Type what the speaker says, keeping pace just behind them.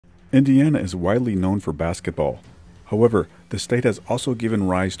Indiana is widely known for basketball. However, the state has also given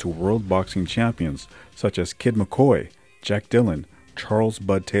rise to world boxing champions such as Kid McCoy, Jack Dillon, Charles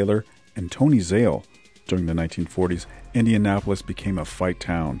Bud Taylor, and Tony Zale. During the 1940s, Indianapolis became a fight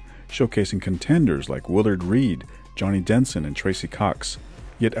town, showcasing contenders like Willard Reed, Johnny Denson, and Tracy Cox.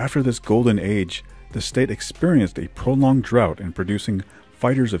 Yet after this golden age, the state experienced a prolonged drought in producing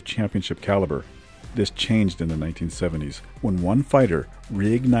fighters of championship caliber. This changed in the 1970s when one fighter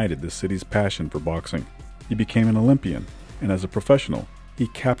reignited the city's passion for boxing. He became an Olympian, and as a professional, he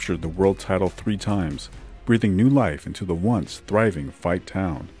captured the world title 3 times, breathing new life into the once thriving fight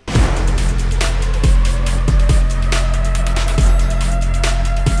town.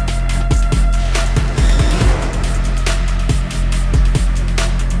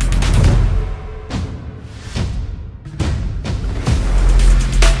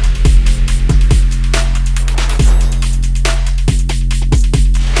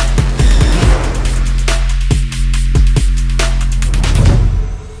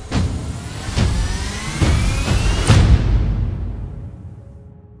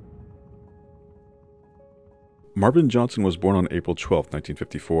 Marvin Johnson was born on April 12,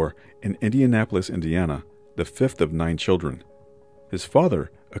 1954, in Indianapolis, Indiana, the 5th of 9 children. His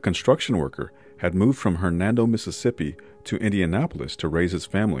father, a construction worker, had moved from Hernando, Mississippi to Indianapolis to raise his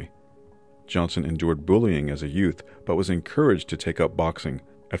family. Johnson endured bullying as a youth, but was encouraged to take up boxing.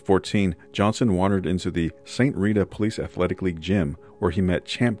 At 14, Johnson wandered into the St. Rita Police Athletic League gym, where he met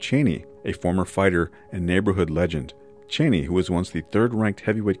Champ Chaney, a former fighter and neighborhood legend. Chaney, who was once the 3rd-ranked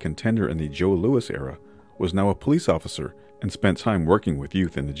heavyweight contender in the Joe Louis era, was now a police officer and spent time working with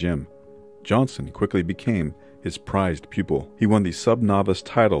youth in the gym. Johnson quickly became his prized pupil. He won the sub-novice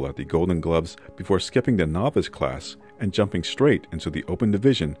title at the Golden Gloves before skipping the novice class and jumping straight into the open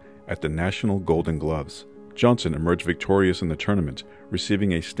division at the National Golden Gloves. Johnson emerged victorious in the tournament,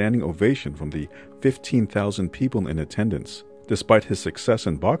 receiving a standing ovation from the 15,000 people in attendance. Despite his success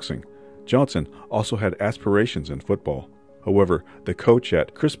in boxing, Johnson also had aspirations in football. However, the coach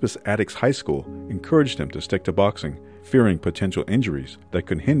at Crispus Attucks High School encouraged him to stick to boxing, fearing potential injuries that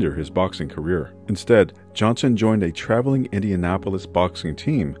could hinder his boxing career. Instead, Johnson joined a traveling Indianapolis boxing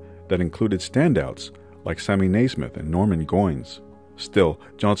team that included standouts like Sammy Naismith and Norman Goines. Still,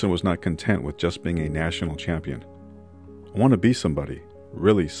 Johnson was not content with just being a national champion. "I want to be somebody,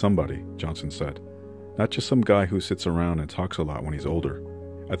 really somebody," Johnson said. "Not just some guy who sits around and talks a lot when he's older."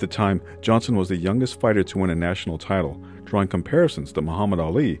 At the time, Johnson was the youngest fighter to win a national title, drawing comparisons to Muhammad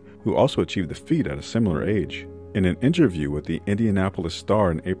Ali, who also achieved the feat at a similar age. In an interview with the Indianapolis Star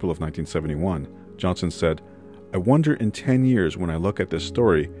in April of 1971, Johnson said, "I wonder in 10 years when I look at this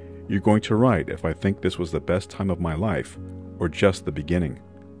story, you're going to write if I think this was the best time of my life, or just the beginning."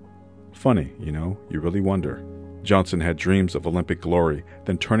 Funny, you really wonder. Johnson had dreams of Olympic glory,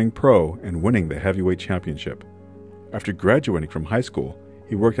 then turning pro and winning the heavyweight championship. After graduating from high school,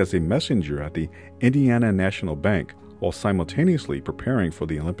 he worked as a messenger at the Indiana National Bank while simultaneously preparing for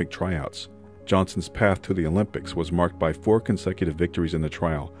the Olympic tryouts. Johnson's path to the Olympics was marked by 4 consecutive victories in the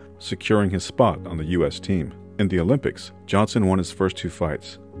trial, securing his spot on the U.S. team. In the Olympics, Johnson won his first 2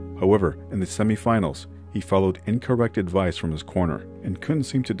 fights. However, in the semifinals, he followed incorrect advice from his corner and couldn't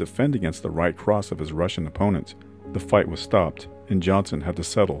seem to defend against the right cross of his Russian opponent. The fight was stopped, and Johnson had to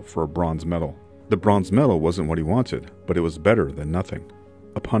settle for a bronze medal. The bronze medal wasn't what he wanted, but it was better than nothing.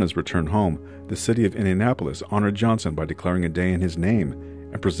 Upon his return home, the city of Indianapolis honored Johnson by declaring a day in his name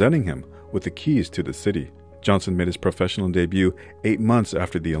and presenting him with the keys to the city. Johnson made his professional debut 8 months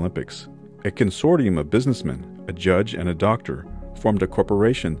after the Olympics. A consortium of businessmen, a judge, and a doctor formed a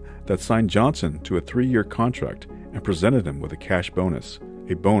corporation that signed Johnson to a 3-year contract and presented him with a cash bonus,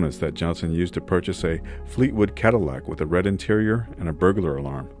 a bonus that Johnson used to purchase a Fleetwood Cadillac with a red interior and a burglar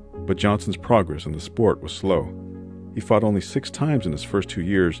alarm. But Johnson's progress in the sport was slow. He fought only 6 times in his first 2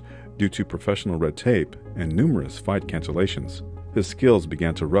 years due to professional red tape and numerous fight cancellations. His skills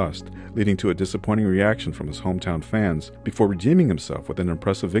began to rust, leading to a disappointing reaction from his hometown fans before redeeming himself with an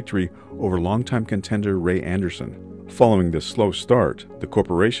impressive victory over longtime contender Ray Anderson. Following this slow start, the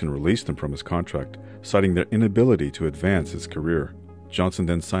corporation released him from his contract, citing their inability to advance his career. Johnson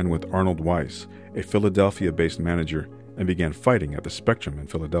then signed with Arnold Weiss, a Philadelphia-based manager, and began fighting at the Spectrum in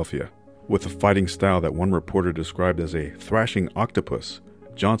Philadelphia. With a fighting style that one reporter described as a thrashing octopus,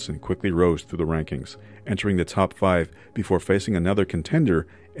 Johnson quickly rose through the rankings, entering the top 5 before facing another contender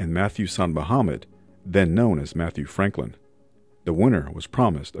in Matthew San Muhammad, then known as Matthew Franklin. The winner was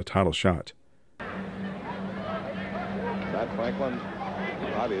promised a title shot. Matt Franklin,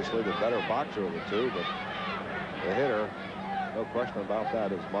 obviously the better boxer of the 2, but the hitter, no question about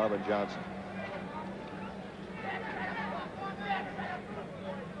that, is Marvin Johnson.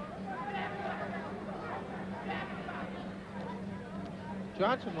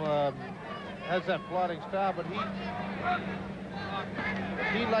 Johnson has that plotting style, but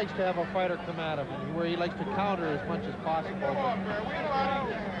he likes to have a fighter come at him, where he likes to counter as much as possible.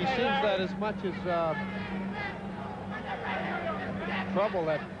 He seems that as much as trouble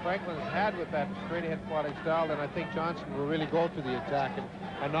that Franklin has had with that straight-ahead plotting style, then I think Johnson will really go to the attack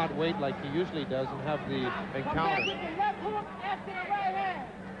and not wait like he usually does and have the encounter.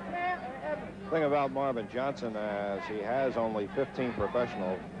 The thing about Marvin Johnson is he has only 15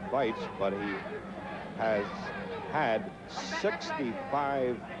 professional fights, but he has had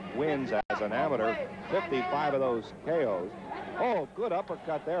 65 wins as an amateur, 55 of those KOs. Oh, good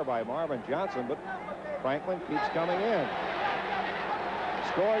uppercut there by Marvin Johnson, but Franklin keeps coming in.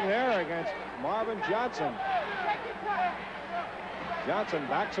 Scoring there against Marvin Johnson. Johnson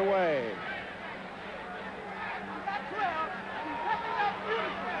backs away.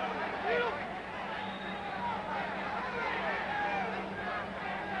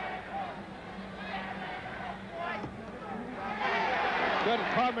 Good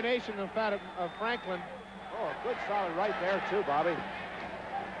combination of Franklin. Oh, a good solid right there too, Bobby.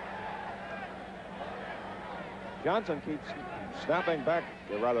 Johnson keeps snapping back,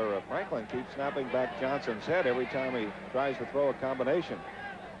 or rather Franklin keeps snapping back Johnson's head every time he tries to throw a combination.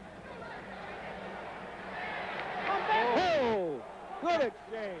 Oh, good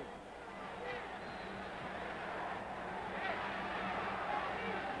exchange.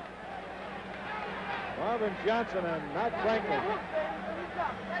 Marvin Johnson and Matt Franklin.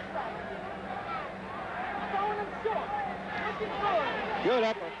 Good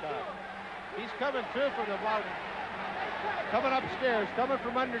uppercut. He's coming through from the bottom. Coming upstairs, coming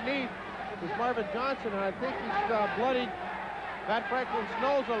from underneath is Marvin Johnson, and I think he's bloodied Matt Franklin's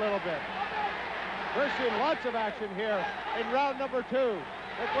nose a little bit. We're seeing lots of action here in round number 2.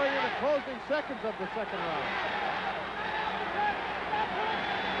 We're going into closing seconds of the second round.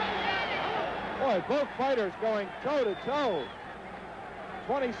 Boy, both fighters going toe-to-toe.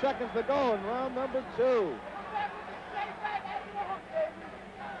 20 seconds to go in round number 2.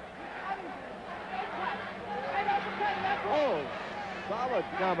 Oh, solid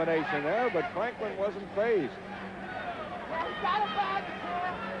combination there, but Franklin wasn't phased.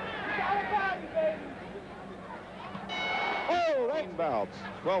 Oh, 18 bouts,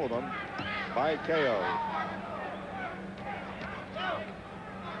 12 of them by KO.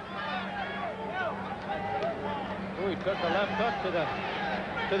 Oh, he took a left hook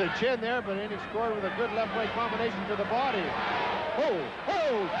to the chin there, but then he scored with a good left-right combination to the body. Oh,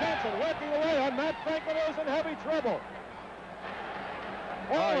 Johnson working away on Matt Franklin, is in heavy trouble.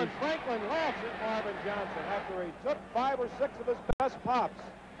 Oh, and Franklin laughs at Marvin Johnson after he took 5 or 6 of his best pops.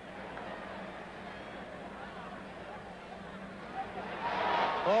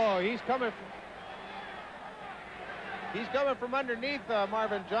 Oh, he's coming from underneath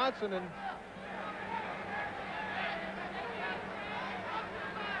Marvin Johnson, and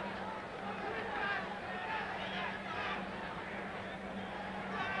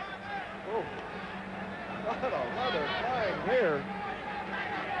what a leather flying here.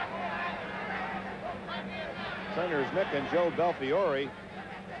 Senators Nick and Joe Belfiore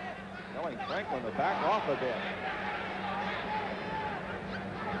telling Franklin to back off a bit.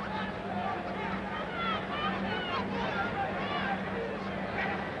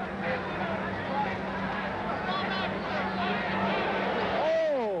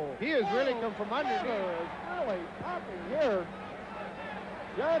 Oh, he has really come from underneath. It's really popping here.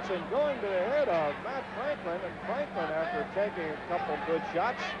 Johnson going to the head of Matt Franklin, and Franklin, after taking a couple good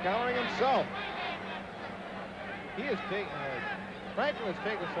shots, countering himself. He is taking, Franklin has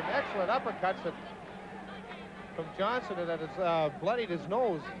taken some excellent uppercuts from Johnson, and that has bloodied his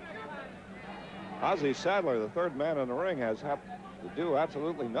nose. Ozzie Sadler, the third man in the ring, has had to do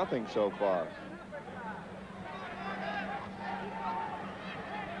absolutely nothing so far.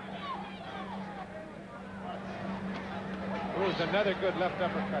 It was another good left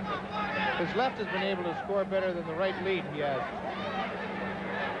uppercut. His left has been able to score better than the right lead he has.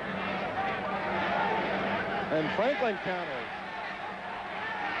 And Franklin counters.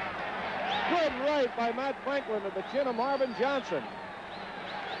 Good right by Matt Franklin to the chin of Marvin Johnson.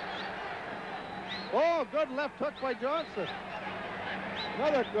 Oh, good left hook by Johnson.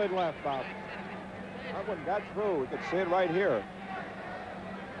 Another good left, Bob. That one got through. We could see it right here.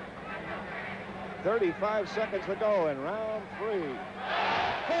 35 seconds to go in round 3.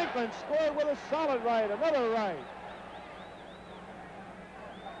 Franklin scored with a solid right, another right.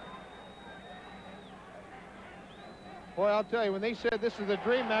 Boy, I'll tell you, when they said this is the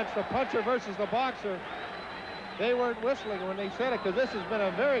dream match, the puncher versus the boxer, they weren't whistling when they said it, because this has been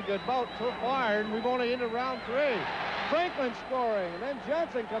a very good bout so far, and we've only into round 3. Franklin scoring, and then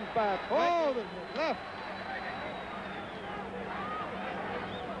Johnson comes back. Oh, the left.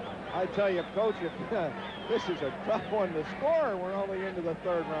 I tell you, Coach, if, this is a tough one to score. We're only into the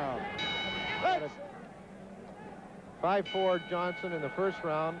third round. 5-4 Johnson in the first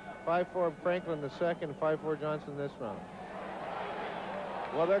round, 5-4 Franklin the second, 5-4 Johnson this round.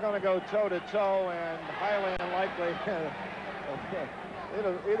 Well, they're going to go toe-to-toe, and highly unlikely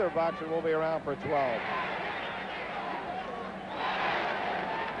either boxer will be around for 12.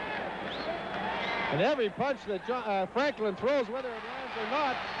 And every punch that Franklin throws, whether it lands or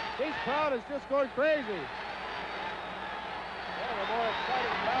not, this crowd is just going crazy. One of the more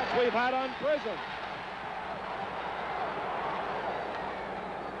exciting bouts we've had on prison.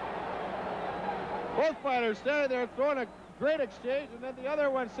 Both fighters standing there throwing a great exchange, and then the other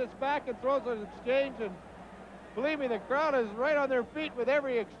one sits back and throws an exchange, and believe me, the crowd is right on their feet with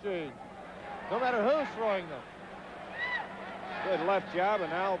every exchange, no matter who's throwing them. Good left jab, and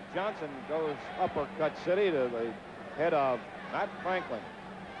now Johnson goes uppercut city to the head of Matt Franklin.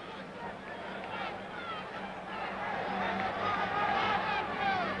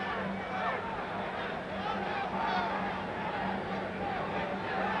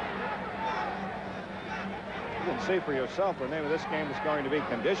 You can see for yourself the name of this game is going to be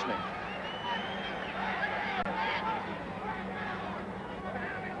conditioning.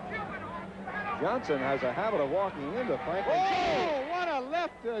 Johnson has a habit of walking into Franklin. Oh, what a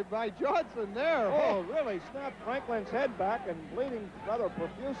left by Johnson there. Oh, really snapped Franklin's head back and bleeding rather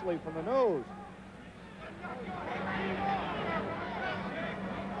profusely from the nose.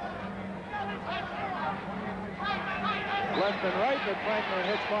 Left and right that Franklin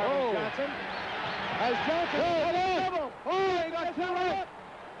hits Marvin Johnson. As Johnson Oh, he got two left.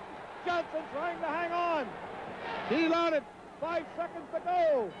 Johnson trying to hang on. He loaded. 5 seconds to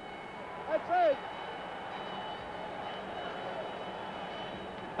go. That's it.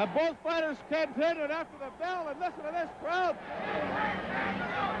 And both fighters contended after the bell, and listen to this crowd.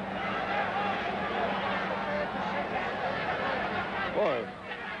 Boy,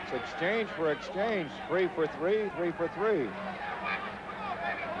 it's exchange for exchange. 3 for 3, 3 for 3.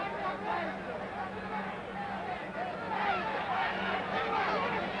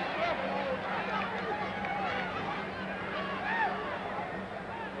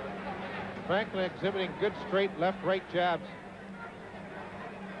 Franklin exhibiting good straight left-right jabs.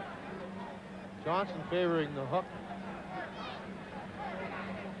 Johnson favoring the hook.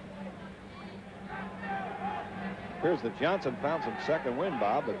 Appears that Johnson found some second wind,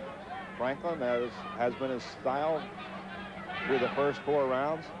 Bob, but Franklin has been his style through the first 4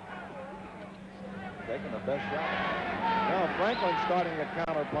 rounds. Taking the best shot. Now Franklin starting to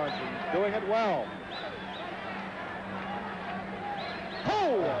counterpunch and doing it well.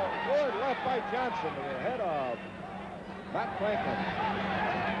 Oh, good left by Johnson to the head of Matt Franklin.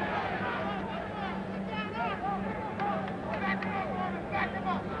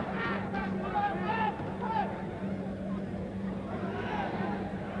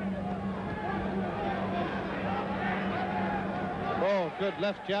 Oh, good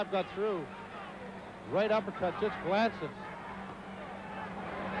left jab got through. Right uppercut just glances.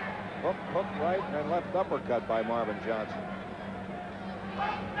 Hook right and left uppercut by Marvin Johnson.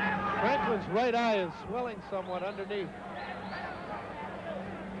 Franklin's right eye is swelling somewhat underneath.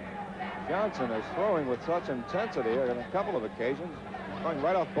 Johnson is throwing with such intensity on a couple of occasions, going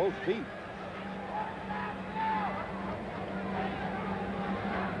right off both feet.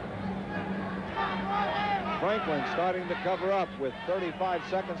 Franklin starting to cover up with 35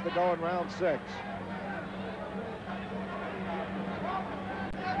 seconds to go in round 6.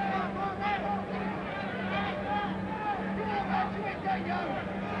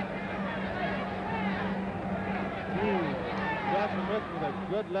 Johnson with a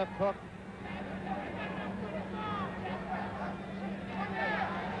good left hook.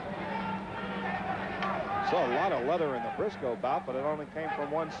 Saw a lot of leather in the Briscoe bout, but it only came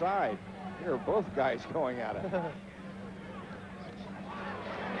from one side. Here are both guys going at it.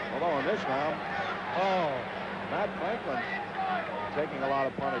 Although in this round, Matt Franklin taking a lot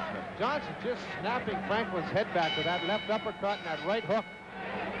of punishment. Johnson just snapping Franklin's head back with that left uppercut and that right hook.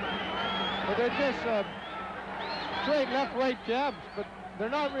 But they're just straight left-right jabs, but they're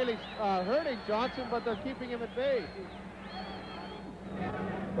not really hurting Johnson, but they're keeping him at bay.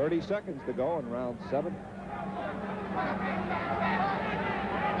 30 seconds to go in round 7.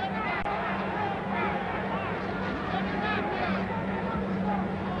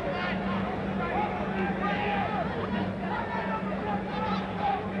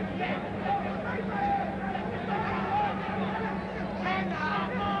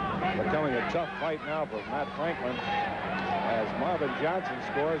 Becoming a tough fight now for Matt Franklin as Marvin Johnson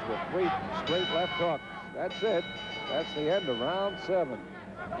scores with 3 straight left hooks. That's it. That's the end of round 7.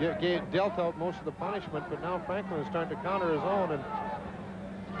 Dealt out most of the punishment, but now Franklin is starting to counter his own and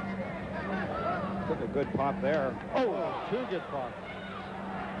took a good pop there. Oh, 2 good pops.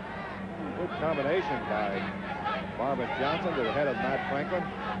 Good combination by Marvin Johnson to the head of Matt Franklin.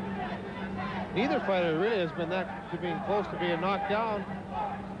 Neither fighter really has been that to being close to being knocked down.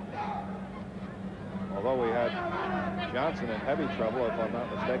 Although we had Johnson in heavy trouble, if I'm not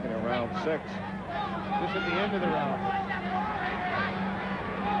mistaken, in round 6. Just at the end of the round.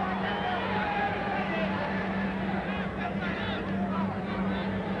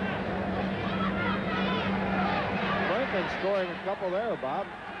 Franklin scoring a couple there, Bob.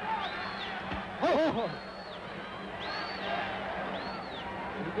 Oh!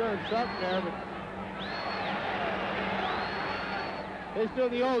 He's doing something there, but he's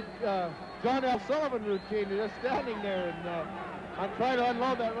doing the old John L. Sullivan routine. He's just standing there and I'm trying to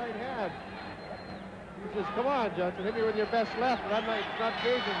unload that right hand. He says, come on, Johnson, hit me with your best left, but it's not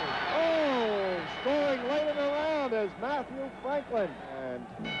phasing me. Oh, scoring late in the round is Matthew Franklin. And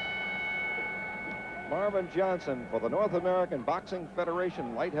Marvin Johnson for the North American Boxing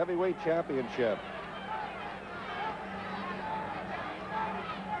Federation Light Heavyweight Championship.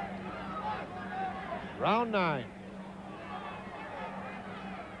 Round 9.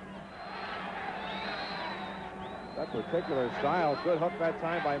 That particular style, good hook that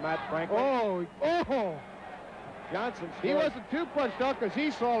time by Matt Franklin. Oh! Johnson He scored. wasn't too punched out because he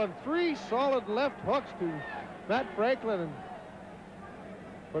solid 3 solid left hooks to Matt Franklin.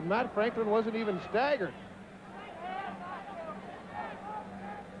 But Matt Franklin wasn't even staggered.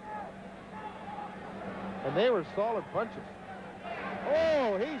 And they were solid punches.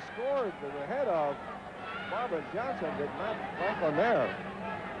 Oh, he scored to the head of Marvin Johnson. Did Matt Franklin there.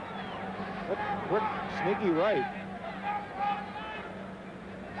 Quick, sneaky right.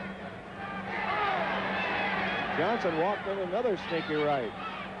 Johnson walked in another sneaky right.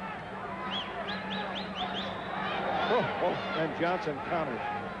 And Johnson counters.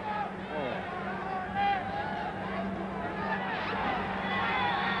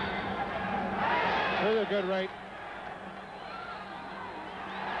 Here's a good right.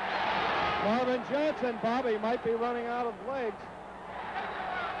 Marvin Johnson, Bobby, might be running out of legs.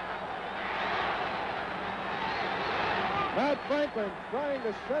 Matt Franklin trying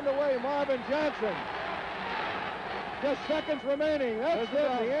to send away Marvin Johnson. Just seconds remaining. That's it,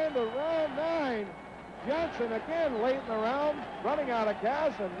 the end of round 9. Johnson again late in the round, running out of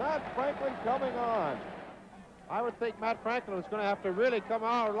gas, and Matt Franklin coming on. I would think Matt Franklin is going to have to really come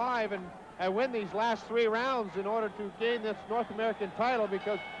out alive and win these last 3 rounds in order to gain this North American title,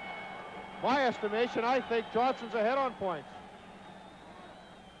 because my estimation, I think Johnson's ahead on points.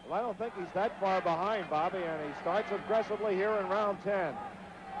 Well, I don't think he's that far behind, Bobby, and he starts aggressively here in round 10.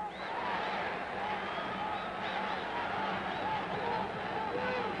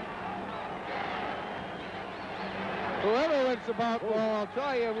 Whoever wins the bout, well, I'll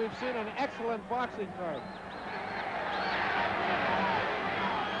tell you, we've seen an excellent boxing card.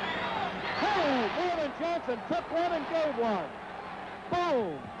 Oh, Marvin Johnson took one and gave one.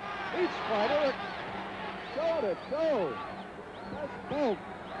 Boom! Each fighter toe-to-toe. That's boom.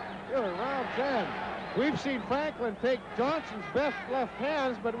 Here in round 10. We've seen Franklin take Johnson's best left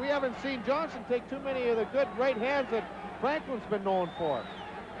hands, but we haven't seen Johnson take too many of the good right hands that Franklin's been known for.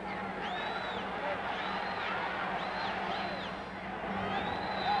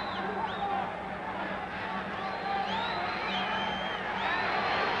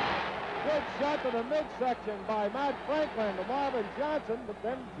 Good shot to the midsection by Matt Franklin to Marvin Johnson, but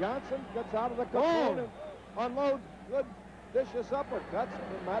then Johnson gets out of the cocoon and unloads good, vicious uppercuts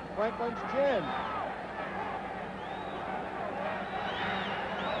to Matt Franklin's chin.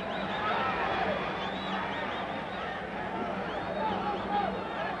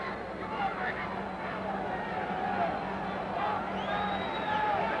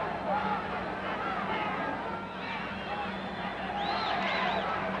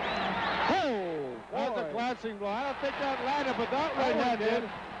 Blow. I don't think that landed, but that right hand did.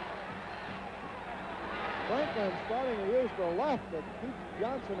 Franklin starting to use the left to keep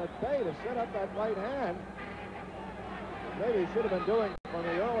Johnson at bay to set up that right hand. Maybe he should have been doing from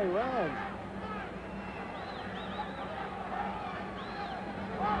the early rounds.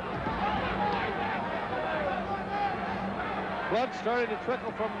 Blood starting to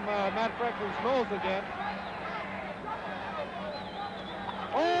trickle from Matt Franklin's nose again.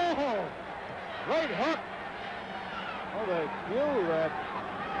 Oh! Right hook. Oh, the cue that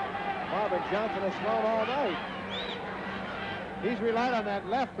Marvin Johnson has thrown all night. He's relied on that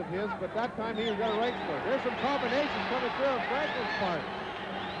left of his, but that time he got a right foot. There's some combinations coming through on Franklin's part.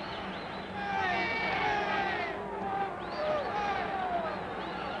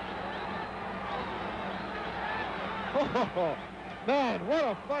 Oh, man, what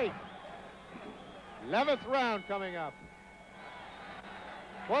a fight. 11th round coming up.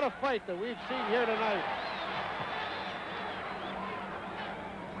 What a fight that we've seen here tonight.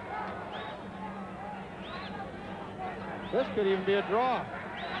 This could even be a draw.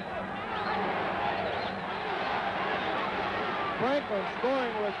 Franklin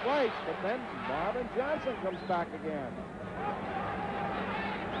scoring with whites, but then Marvin Johnson comes back again.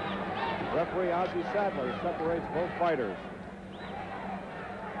 Referee Ozzie Sadler separates both fighters.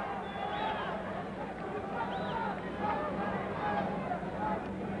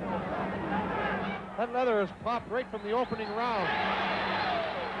 That leather has popped right from the opening round.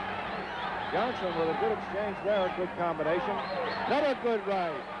 Johnson with a good exchange there, a good combination. Another good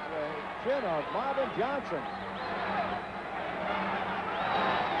right. The chin of Marvin Johnson.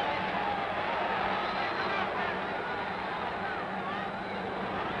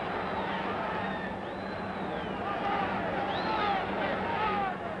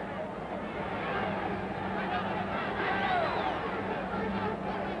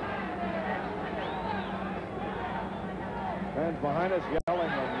 Fans behind us yelling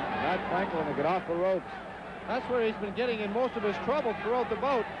and Matt Franklin to get off the ropes. That's where he's been getting in most of his trouble throughout the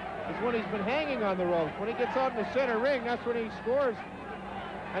bout, is when he's been hanging on the ropes. When he gets out in the center ring, that's when he scores,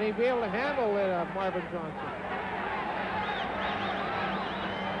 and he'll be able to handle Marvin Johnson.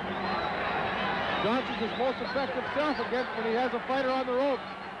 Johnson's his most effective self against when he has a fighter on the ropes.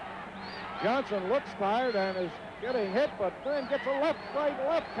 Johnson looks tired and is getting hit, but then gets a left, right,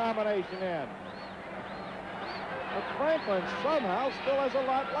 left combination in. But Franklin somehow still has a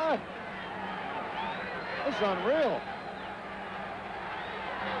lot left. It's unreal.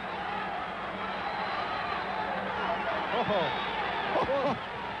 Oh.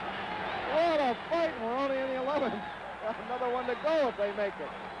 What a fight. We're only in the 11th. Another one to go if they make it.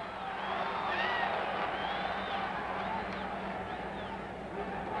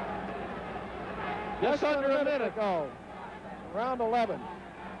 Just under a minute to go. Round 11.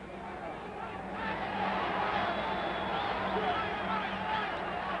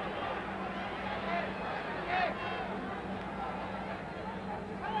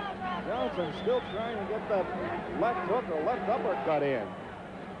 Johnson still trying to get that left hook or left uppercut in.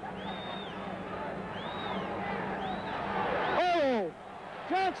 Oh!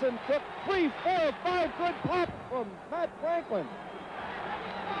 Johnson took 3, 4, 5 good pops from Matt Franklin.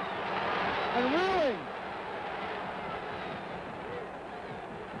 And reeling.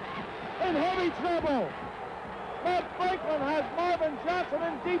 In heavy trouble. Matt Franklin has Marvin Johnson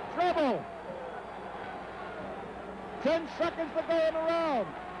in deep trouble. 10 seconds to go in the round.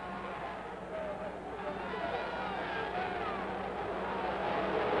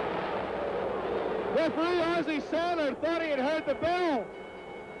 Referee Ozzie Sadler thought he had heard the bell.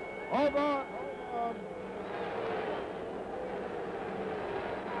 Hold on.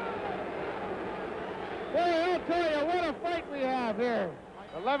 Boy, I'll tell you, what a fight we have here.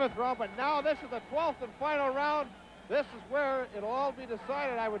 11th round, but now this is the 12th and final round. This is where it'll all be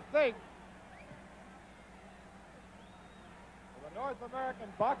decided, I would think. The North American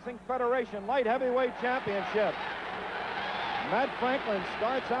Boxing Federation Light Heavyweight Championship. Matt Franklin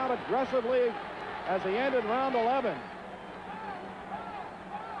starts out aggressively as he ended round 11.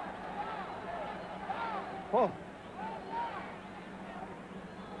 Oh.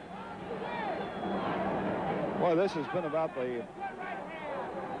 Boy, this has been about the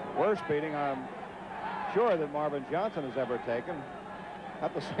worst beating I'm sure that Marvin Johnson has ever taken.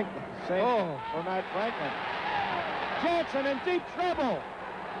 At the same for Matt Franklin. Johnson in deep trouble.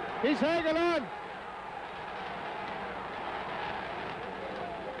 He's hanging on.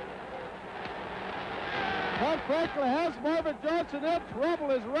 Matt Franklin has Marvin Johnson in.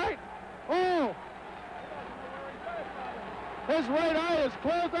 Trouble is right. Oh! His right eye is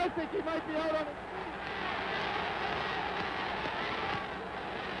closed. I think he might be out on his feet.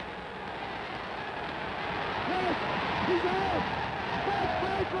 Yes, he's out. Matt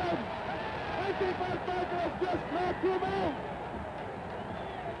Franklin. I think Matt Franklin has just knocked him out.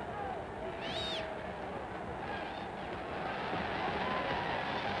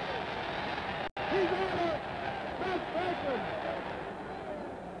 He's out. Matt Franklin.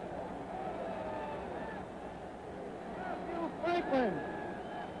 Franklin.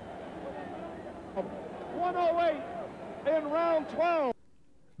 108 in round 12.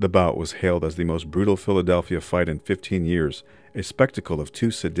 The bout was hailed as the most brutal Philadelphia fight in 15 years, a spectacle of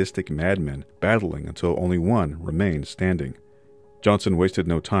two sadistic madmen battling until only one remained standing. Johnson wasted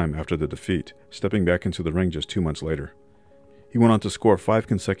no time after the defeat, stepping back into the ring just 2 months later. He went on to score 5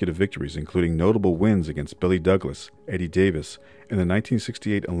 consecutive victories, including notable wins against Billy Douglas, Eddie Davis, and the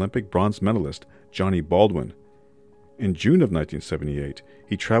 1968 Olympic bronze medalist Johnny Baldwin. In June of 1978,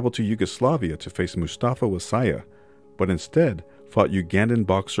 he traveled to Yugoslavia to face Mustafa Wasaya, but instead fought Ugandan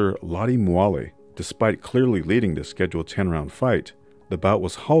boxer Ladi Mwale. Despite clearly leading the scheduled 10-round fight, the bout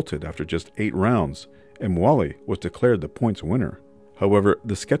was halted after just 8 rounds, and Mwale was declared the points winner. However,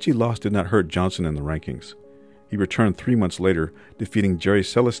 the sketchy loss did not hurt Johnson in the rankings. He returned 3 months later, defeating Jerry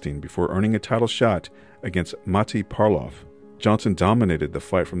Celestine before earning a title shot against Mati Parlov. Johnson dominated the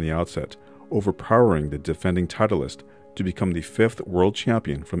fight from the outset, overpowering the defending titleist to become the 5th world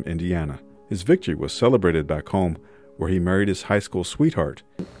champion from Indiana. His victory was celebrated back home, where he married his high school sweetheart.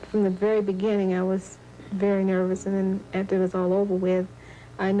 From the very beginning, I was very nervous, and then after it was all over with,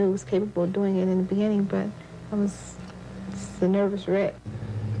 I knew I was capable of doing it in the beginning, but I was just a nervous wreck.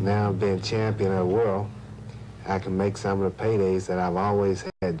 Now being champion of the world, I can make some of the paydays that I've always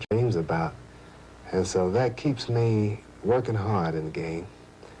had dreams about. And so that keeps me working hard in the game.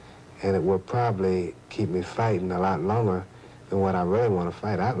 And it will probably keep me fighting a lot longer than what I really want to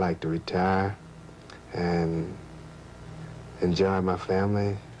fight. I'd like to retire and enjoy my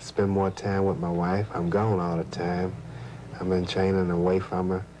family, spend more time with my wife. I'm gone all the time. I've been training away from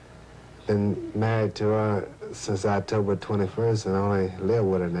her. Been married to her since October 21st and only live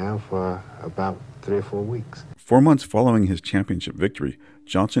with her now for about 3 or 4 weeks. 4 months following his championship victory,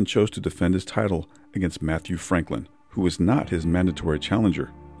 Johnson chose to defend his title against Matthew Franklin, who was not his mandatory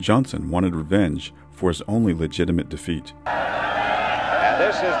challenger. Johnson wanted revenge for his only legitimate defeat. And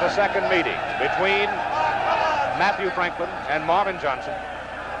this is the second meeting between Matthew Franklin and Marvin Johnson.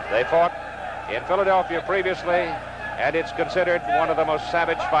 They fought in Philadelphia previously, and it's considered one of the most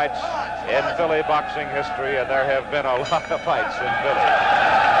savage fights in Philly boxing history, and there have been a lot of fights in Philly.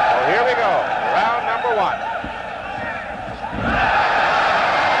 So here we go, round number 1.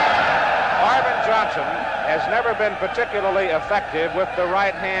 Marvin Johnson has never been particularly effective with the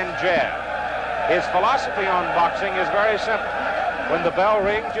right-hand jab. His philosophy on boxing is very simple. When the bell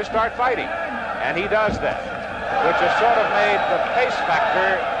rings, you start fighting, and he does that, which has sort of made the pace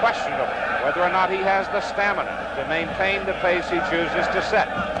factor questionable, whether or not he has the stamina to maintain the pace he chooses to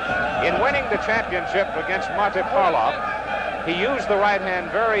set. In winning the championship against Mati Parlov, he used the right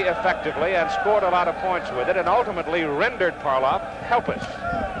hand very effectively and scored a lot of points with it, and ultimately rendered Parlov helpless.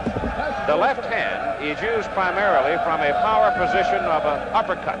 The left hand is used primarily from a power position of an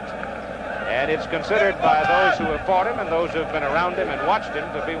uppercut, and it's considered by those who have fought him and those who have been around him and watched him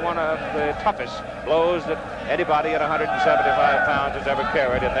to be one of the toughest blows that anybody at 175 pounds has ever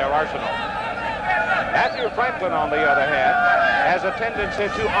carried in their arsenal. Matthew Franklin, on the other hand, has a tendency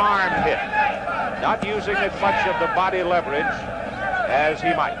to arm hit, not using as much of the body leverage as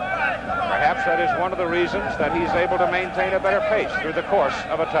he might. Perhaps that is one of the reasons that he's able to maintain a better pace through the course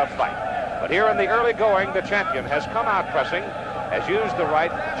of a tough fight. But here in the early going, the champion has come out pressing, has used the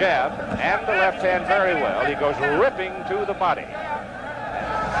right jab and the left hand very well. He goes ripping to the body.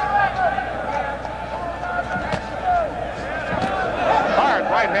 Hard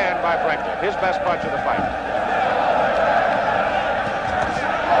right hand by Franklin, his best punch of the fight.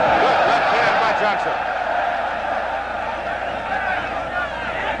 Good left hand by Johnson.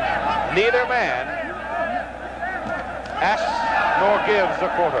 Neither man asks nor gives a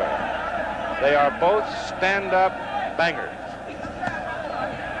quarter. They are both stand-up bangers.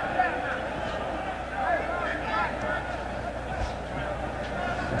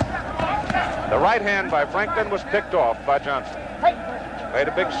 The right hand by Franklin was picked off by Johnson. Made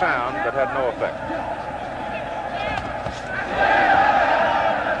a big sound, but had no effect.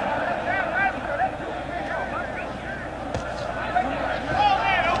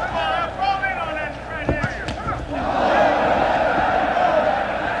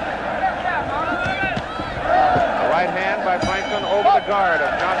 The right hand by Franklin over the guard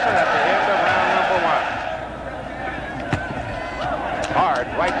of Johnson at the end of round number 1. Hard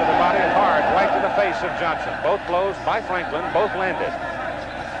right to the body, hard right to the face of Johnson. Both blows by Franklin, both landed.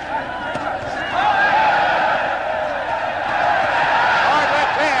 Hard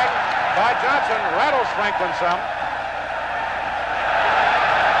left hand by Johnson, rattles Franklin some.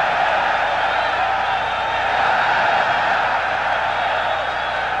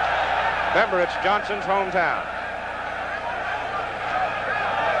 Remember, it's Johnson's hometown.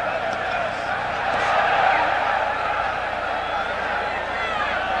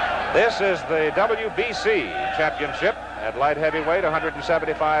 This is the WBC championship at light heavyweight,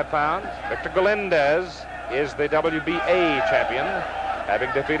 175 pounds. Victor Galindez is the WBA champion, having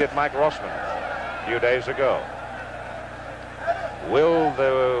defeated Mike Rossman a few days ago. Will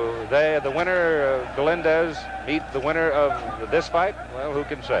the winner, Galindez, meet the winner of this fight? Well, who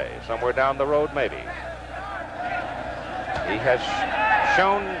can say? Somewhere down the road, maybe. He has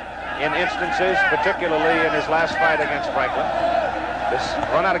shown in instances, particularly in his last fight against Franklin, this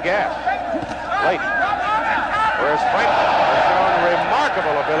run out of gas late. Whereas Franklin has shown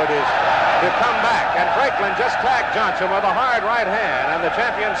remarkable abilities to come back. And Franklin just tagged Johnson with a hard right hand, and the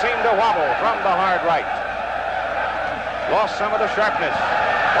champion seemed to wobble from the hard right. Lost some of the sharpness,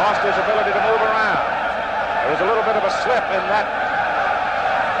 lost his ability to move around. There was a little bit of a slip in that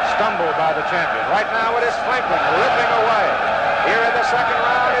stumble by the champion. Right now it is Franklin ripping away. Here in the second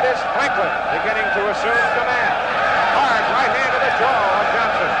round it is Franklin beginning to assume command. Hard right hand to the jaw of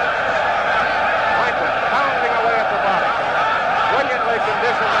Johnson. Franklin pounding away at the body. Brilliantly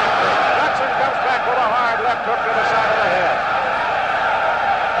conditioned. Johnson comes back with a hard left hook to the side of the head.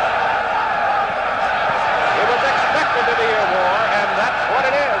 It was expected to be a war, and that's what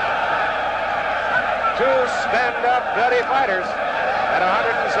it is. Two stand-up, bloody fighters at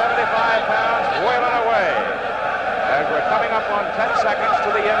 175 pounds, boiling away as we're coming up on 10 seconds to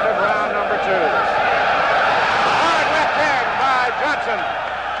the end of round number 2. Hard left hand by Johnson.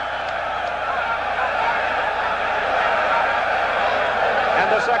 And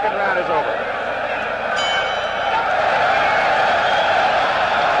the second round is over.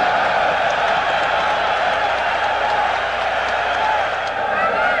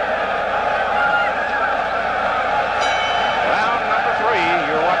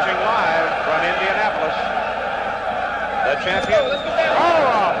 Champion. Oh,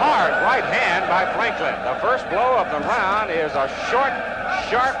 a hard right hand by Franklin. The first blow of the round is a short,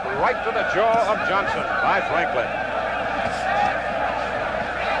 sharp right to the jaw of Johnson by Franklin.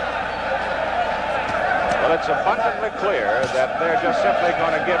 Well, it's abundantly clear that they're just simply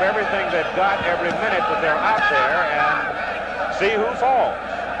going to give everything they've got every minute that they're out there and see who falls.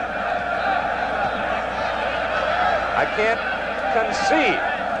 I can't conceive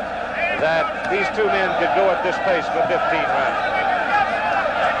that these two men could go at this pace for 15 rounds.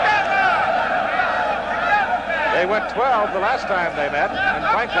 They went 12 the last time they met, and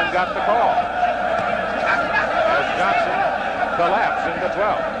Franklin got the call as Johnson collapsed in the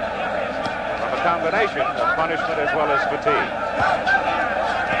 12th from a combination of punishment as well as fatigue.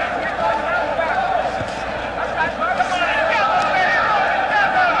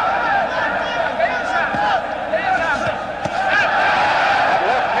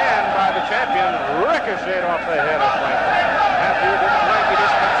 Champion ricocheted off the head of Franklin. Matthew didn't blink, he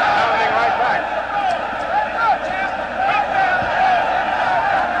just kept pounding right back.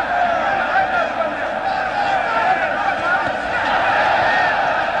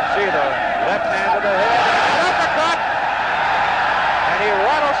 See the left hand to the head, uppercut! And he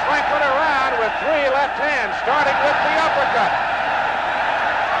rattles Franklin around with 3 left hands, starting with the uppercut.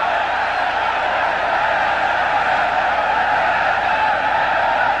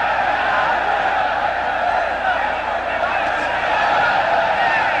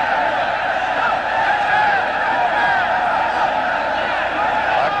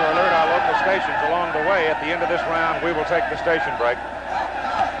 Along the way, at the end of this round, we will take the station break.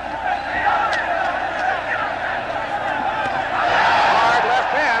 Hard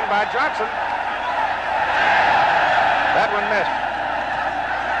left hand by Johnson. That one missed.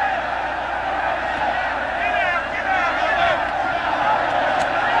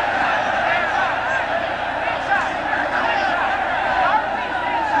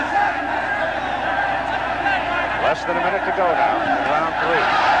 Less than a minute to go now in round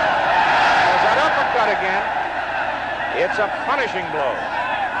 3. Uppercut again. It's a punishing blow.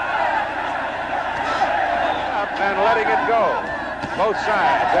 Up and letting it go. Both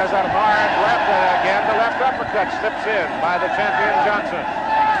sides. There's a hard left, and again the left uppercut slips in by the champion Johnson.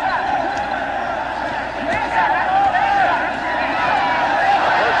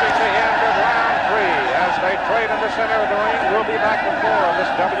 Approaching the end of round 3 as they trade in the center of the ring. We'll be back with more of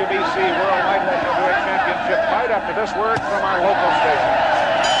this WBC World Light Heavyweight Championship fight after this word from our local station.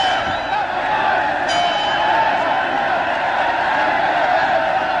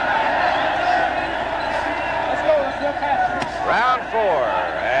 Round 4,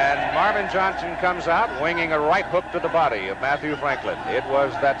 and Marvin Johnson comes out winging a right hook to the body of Matthew Franklin. It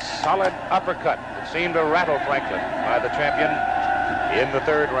was that solid uppercut that seemed to rattle Franklin by the champion in the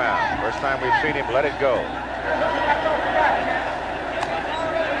 3rd round. First time we've seen him let it go.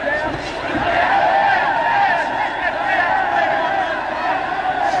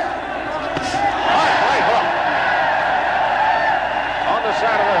 Hard right hook on the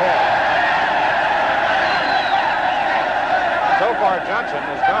side of the head. So far, Johnson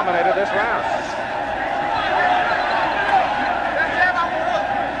has dominated this round.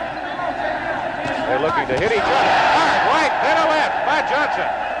 They're looking to hit each other. Hard right, then a left by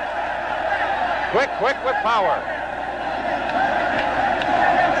Johnson. Quick with power.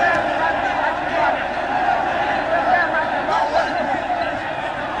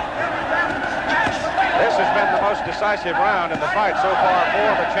 This has been the most decisive round in the fight so far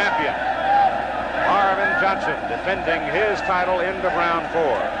for the champion. Marvin Johnson defending his title into round 4.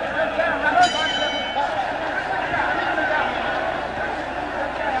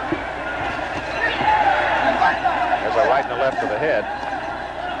 There's a right and a left to the head.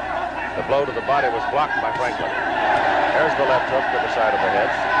 The blow to the body was blocked by Franklin. There's the left hook to the side of the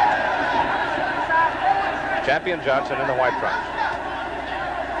head. Champion Johnson in the white trunks.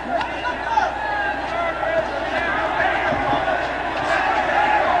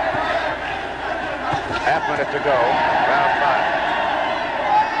 Half minute to go, round 5.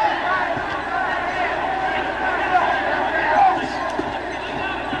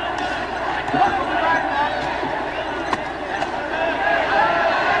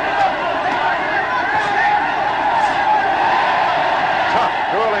 Tough,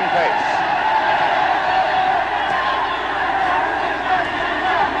 grueling pace.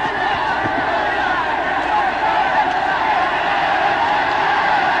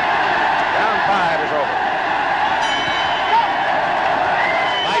 Round 5 is over.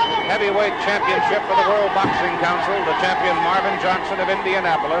 Heavyweight championship for the World Boxing Council. The champion Marvin Johnson of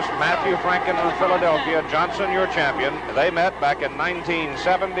Indianapolis, Matthew Franklin of Philadelphia. Johnson, your champion. They met back in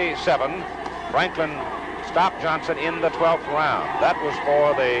 1977. Franklin stopped Johnson in the 12th round. That was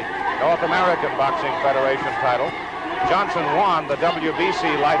for the North American Boxing Federation title. Johnson won the WBC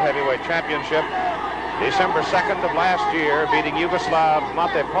light heavyweight championship December 2nd of last year, beating Yugoslav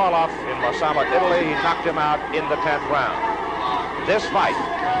Mate Parlov in Massama, Italy. He knocked him out in the 10th round. This fight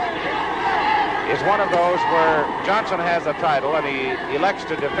is one of those where Johnson has a title and he elects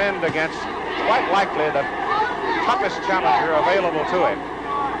to defend against quite likely the toughest challenger available to him.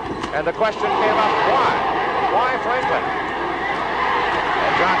 And the question came up, why? Why Franklin?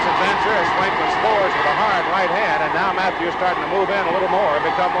 And Johnson's answer is Franklin scores with a hard right hand, and now Matthew's starting to move in a little more and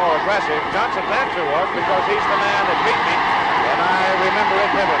become more aggressive. Johnson's answer was because he's the man that beat me, and I remember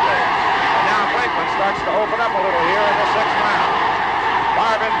it vividly. And now Franklin starts to open up a little here in the 6th round.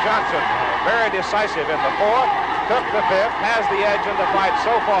 Marvin Johnson, very decisive in the 4th, took the 5th, has the edge in the fight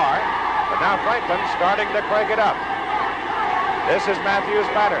so far, but now Franklin's starting to crank it up. This is Matthew's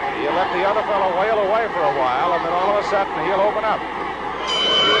pattern. He'll let the other fellow wail away for a while, and then all of a sudden he'll open up.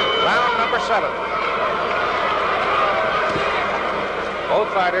 Round number 7. Both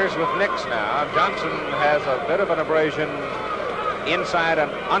fighters with nicks now. Johnson has a bit of an abrasion inside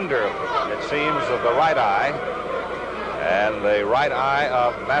and under, it seems, of the right eye. And the right eye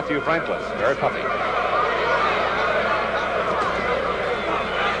of Matthew Franklin. Very puffy.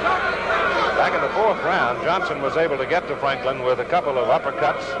 Back in the 4th round, Johnson was able to get to Franklin with a couple of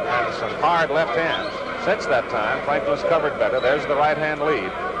uppercuts and some hard left hands. Since that time, Franklin's covered better. There's the right hand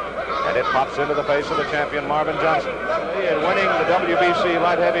lead. And it pops into the face of the champion, Marvin Johnson. And winning the WBC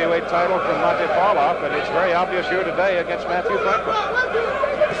light heavyweight title from Mate Parlov, and it's very obvious here today against Matthew Franklin.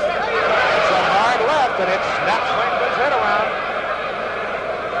 It's a hard left, and it snaps Franklin's head around.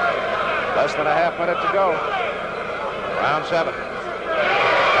 Less than a half minute to go. Round 7.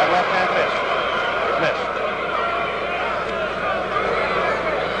 That left hand missed. It missed.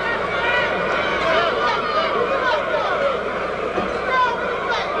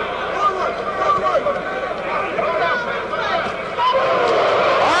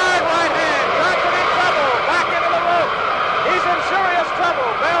 Hard right hand. Johnson in trouble. Back into the rope. He's in serious trouble.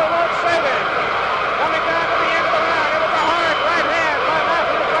 Bell won't save him. Coming down to the end of the round. It was a hard right hand by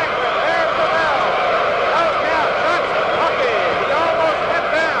Matthew Franklin. There's the bell. No count. Johnson lucky. He almost went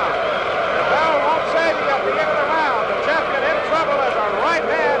down. The bell won't save him at the end of the round. The champion in trouble as a right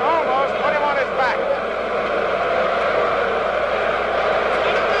hand almost put him on his back.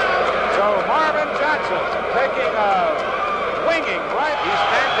 So Marvin Johnson taking a winging right. He's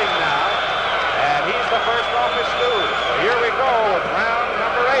standing now, and he's the first off his stool. So here we go with round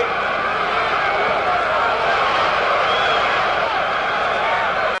number 8.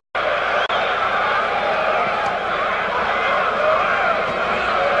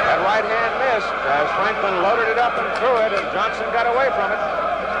 That right hand missed as Franklin loaded it up and threw it, and Johnson got away from it.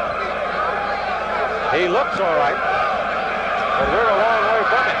 He looks all right, but we're a long way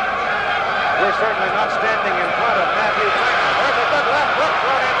from it. We're certainly not standing in front of Matthew Franklin. There's a good left hook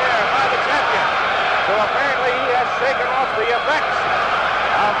thrown in there by the champion. So apparently he has shaken off the effects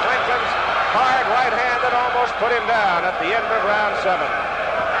of Franklin's hard right hand that almost put him down at the end of round 7.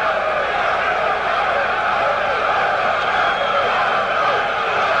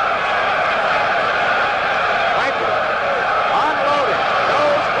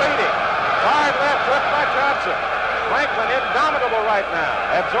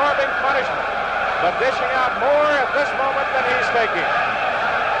 but dishing out more at this moment than he's taking.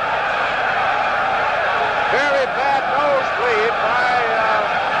 Very bad nosebleed by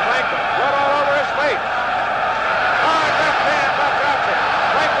Franklin. Blood all over his face. Hard left hand by Johnson.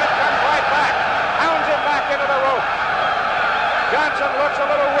 Franklin comes right back. Hounds him back into the rope. Johnson looks a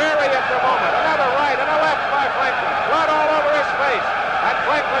little weary at the moment. Another right and a left by Franklin. Blood all over his face. And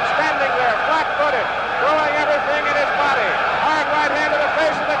Franklin standing there, flat-footed, throwing everything in his body. Hard right hand to the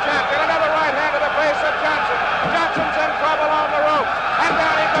face of the champion. Another right hand to the face of Johnson. Johnson's in trouble on the rope. And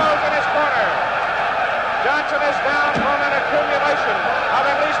down he goes in his corner. Johnson is down from an accumulation of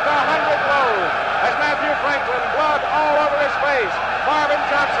at least 100 blows as Matthew Franklin, blood all over his face. Marvin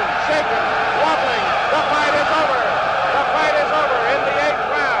Johnson shaking, wobbling. The fight is over. The fight is over in the 8th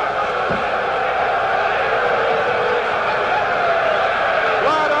round.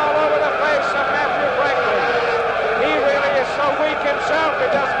 Blood all over the face of Matthew Franklin. He really is so weak himself,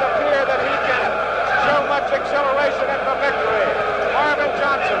 it doesn't appear that he can show much exhilaration in the victory. Marvin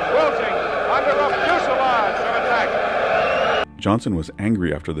Johnson wilting under a fuselage of attack. Johnson was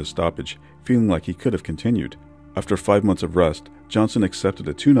angry after this stoppage, feeling like he could have continued. After 5 months of rest, Johnson accepted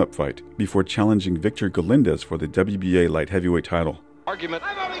a tune-up fight before challenging Victor Galindez for the WBA light heavyweight title. Argument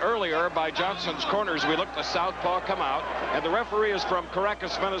earlier by Johnson's corners. We looked the southpaw come out, and the referee is from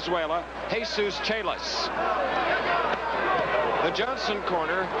Caracas, Venezuela, Jesus Chelas. The Johnson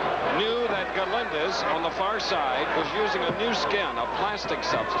corner knew that Galindez on the far side was using a new skin, a plastic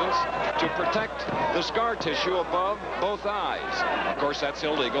substance, to protect the scar tissue above both eyes. Of course, that's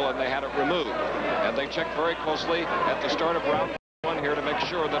illegal, and they had it removed. And they checked very closely at the start of round one here to make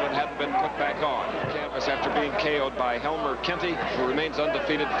sure that it hadn't been put back on. Canvas after being KO'd by Helmer Kenty, who remains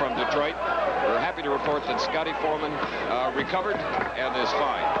undefeated from Detroit. We're happy to report that Scotty Foreman recovered and is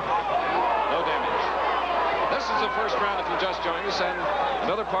fine. No damage. This is the first round if you just joined us, and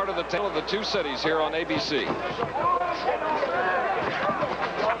another part of the tale of the two cities here on ABC.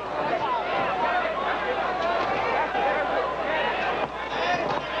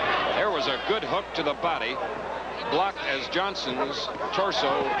 There was a good hook to the body, blocked as Johnson's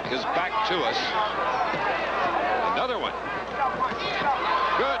torso is back to us. Another one.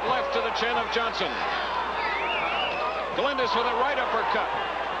 Good left to the chin of Johnson. Galindez with a right uppercut.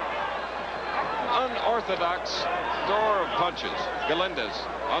 Unorthodox thrower of punches. Galindez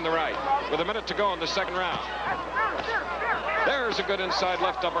on the right with a minute to go in the second round. There's a good inside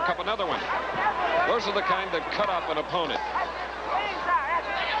left uppercut, another one. Those are the kind that cut up an opponent.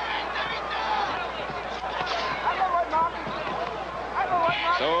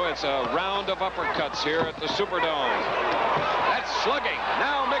 So it's a round of uppercuts here at the Superdome. That's slugging.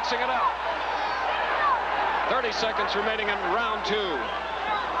 Now mixing it up. 30 seconds remaining in round two.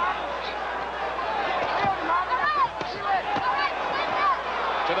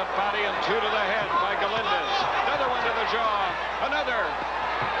 To the body and two to the head by Galindez. Another one to the jaw. Another.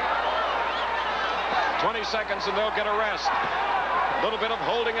 20 seconds and they'll get a rest. A little bit of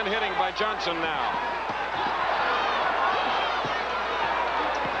holding and hitting by Johnson now.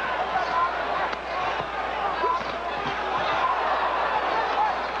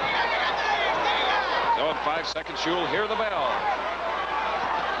 So in 5 seconds you'll hear the bell.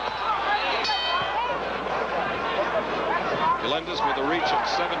 Galindez with a reach of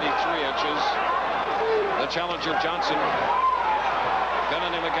 73 inches. The challenger Johnson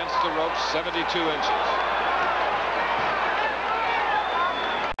pinning him against the ropes, 72 inches.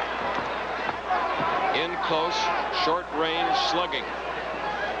 In close, short range slugging.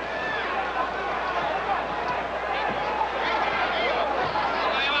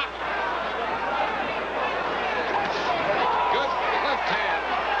 Good left hand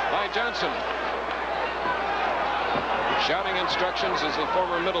by Johnson. Shouting instructions as the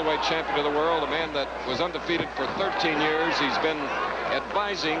former middleweight champion of the world, a man that was undefeated for 13 years. He's been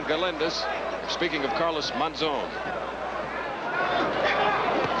advising Galindez, speaking of Carlos Monzon.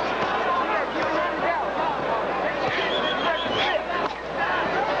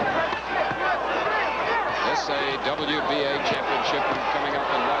 This a WBA championship coming up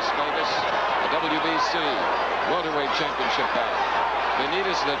in Las Vegas. The WBC welterweight championship bout.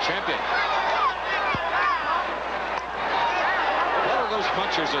 Benitez the champion. Those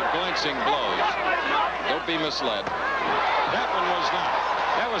punchers are glancing blows. Don't be misled. That one was not.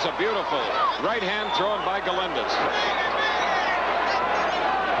 That was a beautiful right hand thrown by Galindez.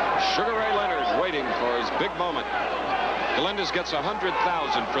 Sugar Ray Leonard waiting for his big moment. Galindez gets $100,000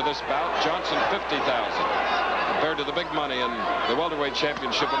 for this bout. Johnson $50,000. Compared to the big money in the welterweight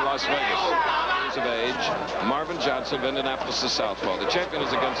championship in Las Vegas. Years of age, Marvin Johnson of Indianapolis, the southpaw. The champion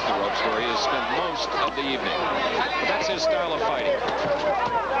is against the ropes, where he has spent most of the evening. But that's his style of fighting.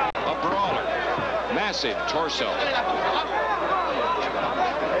 A brawler. massive torso.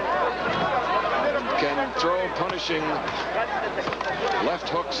 Can throw punishing left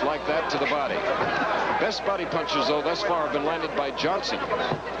hooks like that to the body. Best body punches, though, thus far have been landed by Johnson,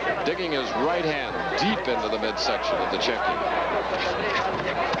 digging his right hand deep into the midsection of the champion.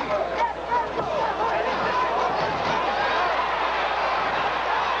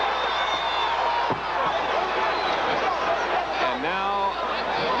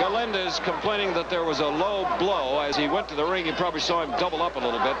 Is complaining that there was a low blow. As he went to the ring, you probably saw him double up a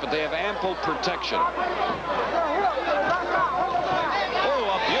little bit, but they have ample protection. Oh,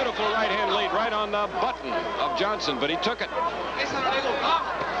 a beautiful right hand lead right on the button of Johnson, but he took it.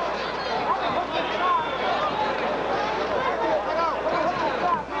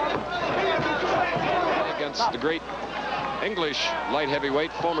 Against the great English light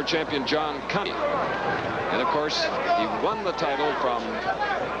heavyweight, former champion John Connie. And of course, he won the title from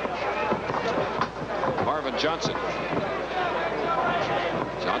Marvin Johnson.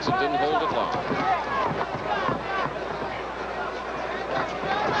 Johnson didn't hold it long.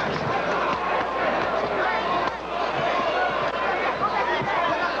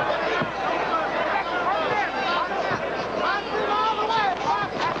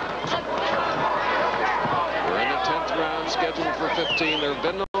 We're in the 10th round, scheduled for 15. There have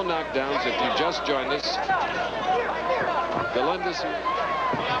been no knockdowns. If you just joined us, Galindez.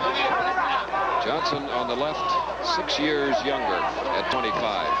 Johnson on the left, 6 years younger at 25.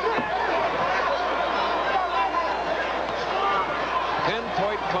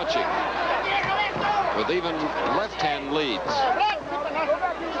 Pinpoint punching with even left-hand leads.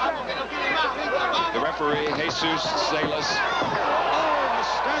 The referee, Jesus Salas. Oh, a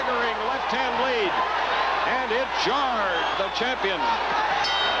staggering left-hand lead. And it jarred the champion.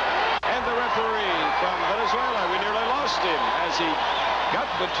 And the referee from Venezuela, we nearly lost him as he got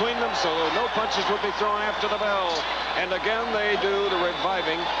between them, so no punches would be thrown after the bell. And again, they do the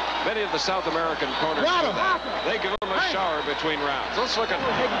reviving. Many of the South American corners do that. They give them a shower between rounds. Let's look at.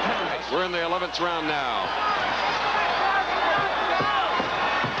 We're in the 11th round now.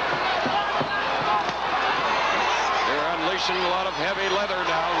 They're unleashing a lot of heavy leather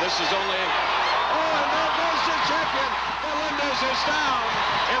now. This is only. Oh, and there goes the champion. Galindez is down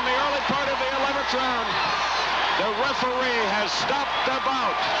in the early part of the 11th round. The referee has stopped the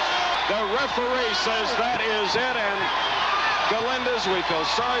bout. The referee says that is it, and Galindez, we feel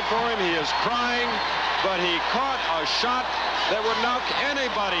sorry for him. He is crying, but he caught a shot that would knock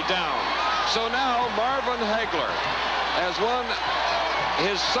anybody down. So now Marvin Hagler has won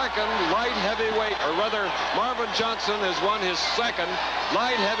his second light heavyweight, or rather Marvin Johnson has won his second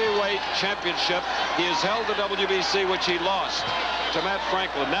light heavyweight championship. He has held the WBC, which he lost to Matt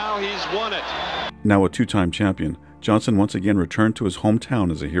Franklin. Now he's won it. Now a two-time champion, Johnson once again returned to his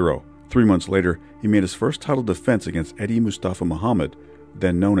hometown as a hero. 3 months later, he made his first title defense against Eddie Mustafa Muhammad,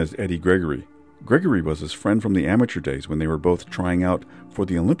 then known as Eddie Gregory. Gregory was his friend from the amateur days when they were both trying out for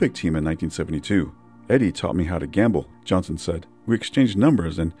the Olympic team in 1972. Eddie taught me how to gamble, Johnson said. We exchanged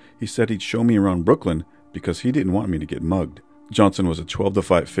numbers, and he said he'd show me around Brooklyn because he didn't want me to get mugged. Johnson was a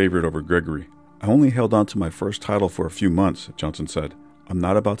 12-5 favorite over Gregory. I only held on to my first title for a few months, Johnson said. I'm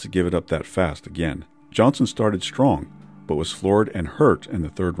not about to give it up that fast again. Johnson started strong, but was floored and hurt in the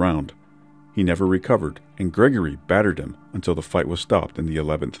 3rd round. He never recovered, and Gregory battered him until the fight was stopped in the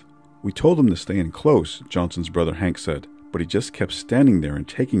 11th. We told him to stay in close, Johnson's brother Hank said, but he just kept standing there and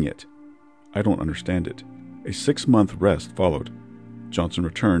taking it. I don't understand it. A 6-month rest followed. Johnson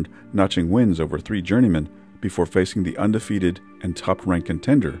returned, notching wins over 3 journeymen before facing the undefeated and top-ranked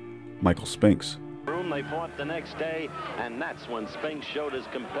contender, Michael Spinks. They fought the next day, and that's when Spinks showed his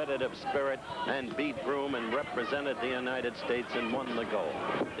competitive spirit and beat Broom and represented the United States and won the gold.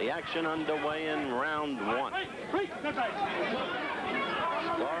 The action underway in round 1.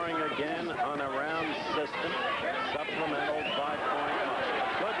 Scoring again on a round system. Supplemental 5-point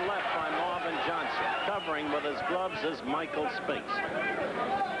mark. Good left by Marvin Johnson. Covering with his gloves is Michael Spinks.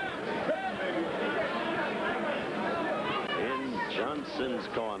 Johnson's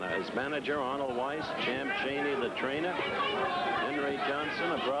corner. His manager, Arnold Weiss, Champ Chaney, the trainer. Henry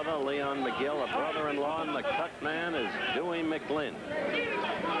Johnson, a brother, Leon McGill, a brother-in-law, and the cut man is Dewey McLin.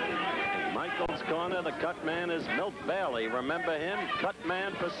 In Michael's corner, the cut man is Milt Bailey. Remember him? Cut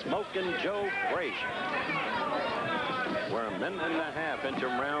man for Smokin' Joe Frazier. We're a minute and a half into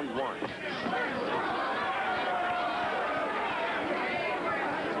round 1.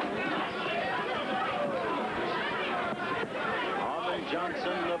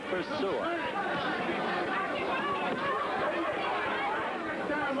 Johnson, the pursuer.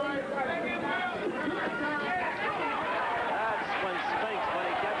 That's when Spinks, when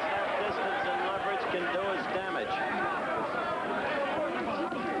he gets that distance and leverage, can do is damage.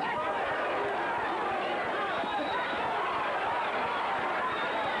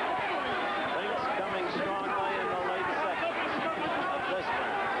 Spinks coming strongly in the late seconds of this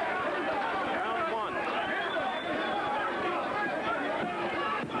round. Round one.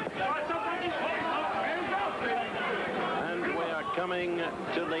 And we are coming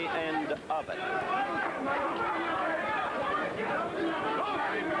to the end of it.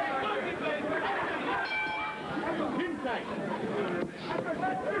 Got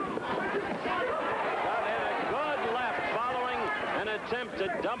in a good left following an attempt to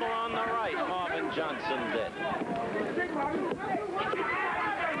double on the right, Marvin Johnson did.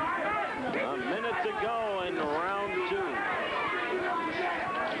 A minute to go in round two.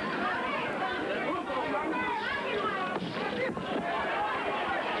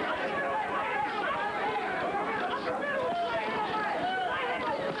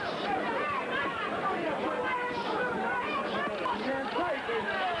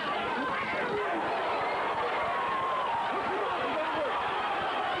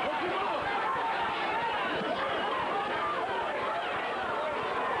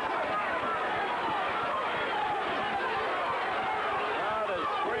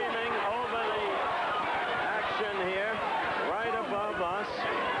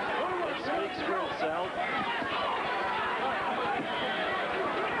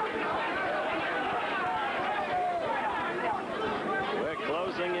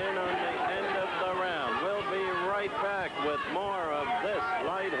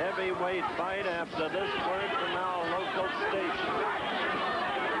 Heavyweight fight after this word from our local station.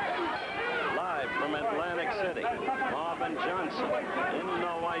 Live from Atlantic City, Marvin Johnson in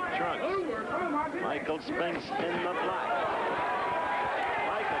the white trunks. Michael Spinks in the black.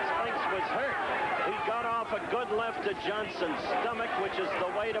 Michael Spinks was hurt. He got off a good left to Johnson's stomach, which is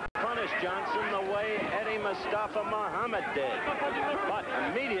the way to punish Johnson, the way Eddie Mustafa Muhammad did. But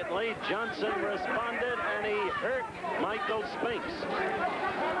immediately Johnson responded and he hurt Michael Spinks.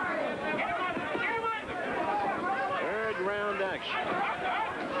 Third round action.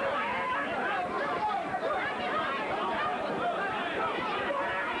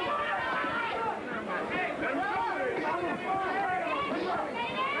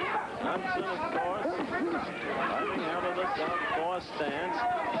 Johnson, of course, coming out of the southpaw stance,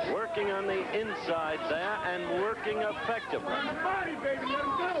 working on the inside there and working effectively.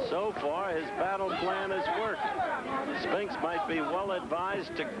 So far, his battle plan has worked. Spinks might be well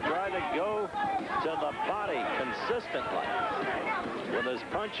advised to try to go to the body consistently. With his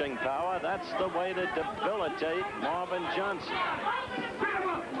punching power, that's the way to debilitate Marvin Johnson.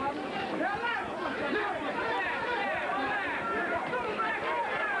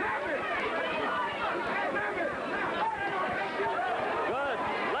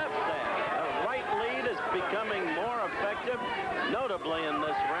 Becoming more effective, notably in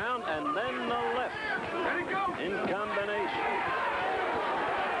this round, and then the left in combination.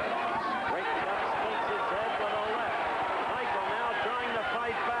 Straightening up Spinks' head with a left. Michael now trying to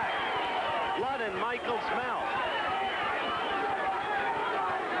fight back. Blood in Michael's mouth.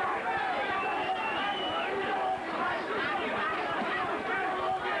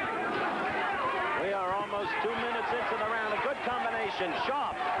 We are almost 2 minutes into the round. A good combination.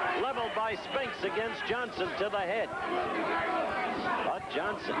 Sharp. Leveled by Spinks against Johnson to the head. But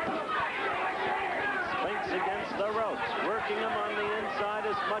Johnson. Spinks against the ropes. Working him on the inside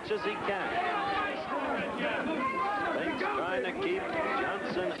as much as he can. Spinks trying to keep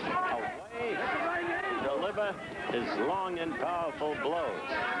Johnson away. Deliver his long and powerful blows.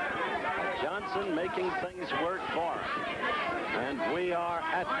 Johnson making things work for him. And we are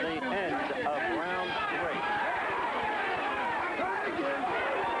at the end of round 3.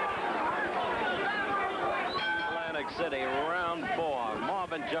 City, round 4.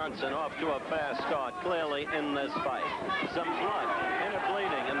 Marvin Johnson off to a fast start, clearly in this fight. Some blood, inner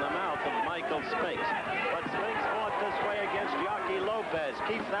bleeding in the mouth of Michael Spinks. But Spinks fought this way against Yaki Lopez.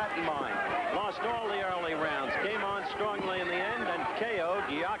 Keep that in mind. Lost all the early rounds, came on strongly in the end, and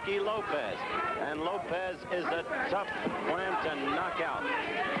KO'd Yaki Lopez. And Lopez is a tough man to knock out.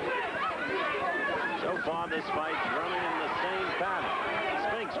 So far, this fight's running in the same pattern.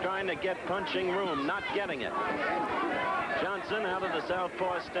 Spinks trying to get punching room, not getting it. Johnson out of the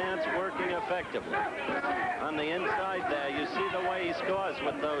southpaw stance, working effectively. On the inside there, you see the way he scores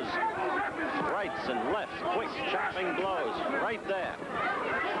with those rights and lefts, quick chopping blows, right there.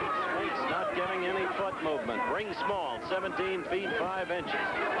 Spinks not getting any foot movement. Ring small, 17 feet 5 inches.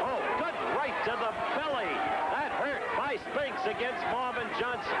 Oh, good right to the belly. That hurt by Spinks against Marvin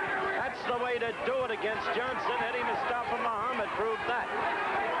Johnson. That's the way to do it against Johnson. Eddie Mustafa Muhammad proved that.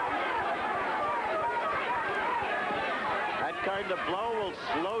 card to blow will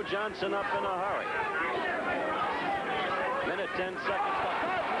slow Johnson up in a hurry. Minute 10 seconds.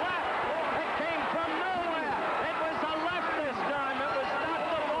 It came from nowhere. It was a left this time. It was not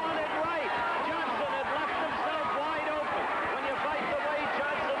the wanted right. Johnson had left himself wide open. When you fight the way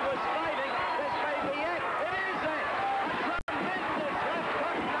Johnson was fighting, this may be it. It is it. A tremendous left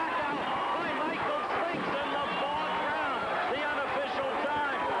hook knockout by Michael Spinks in the fourth round. The unofficial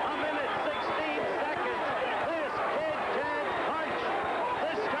time, a minute 16 seconds. This kid can punch.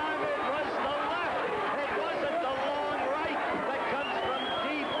 This time it was the left. It wasn't the long right that comes from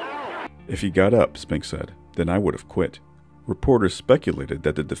deep out. If he got up, Spinks said, then I would have quit. Reporters speculated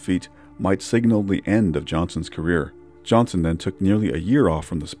that the defeat might signal the end of Johnson's career. Johnson then took nearly a year off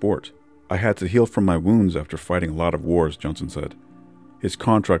from the sport. I had to heal from my wounds after fighting a lot of wars, Johnson said. His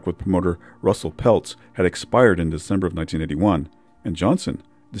contract with promoter Russell Peltz had expired in December of 1981, and Johnson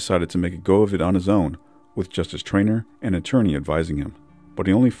decided to make a go of it on his own, with just his trainer and attorney advising him. But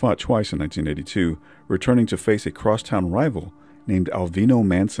he only fought twice in 1982, returning to face a crosstown rival named Alvino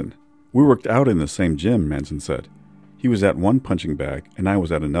Manson. We worked out in the same gym, Manson said. He was at one punching bag, and I was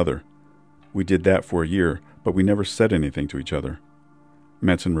at another. We did that for a year, but we never said anything to each other.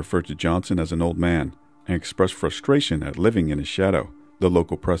 Manson referred to Johnson as an old man and expressed frustration at living in his shadow. The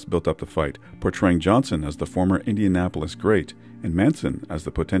local press built up the fight, portraying Johnson as the former Indianapolis great and Manson as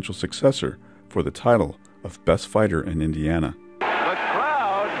the potential successor for the title of best fighter in Indiana. The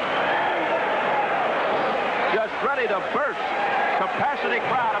crowd just ready to burst. Capacity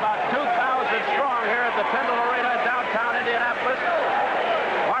crowd, about 2,000 strong here at the Pendle Arena in downtown Indianapolis.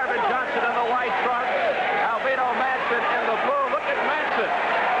 Marvin Johnson in the white trunk, Alvino Manson in the blue. Look at Manson.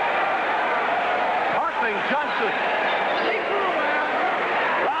 Marking Johnson.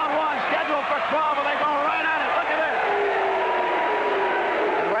 Round one scheduled for 12, and they go right at it. Look at this.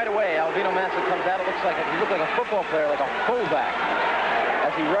 And right away, Alvino Manson comes out. It looks like he looked like a football player, like a fullback,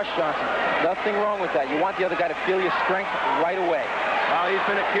 as he rushed Johnson. Nothing wrong with that. You want the other guy to feel your strength right away. Well, he's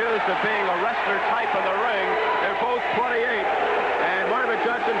been accused of being a wrestler type in the ring. They're both 28, and Marvin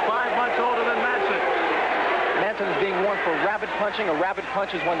Johnson 5 months older than Manson. Manson is being warned for rabid punching. A rabid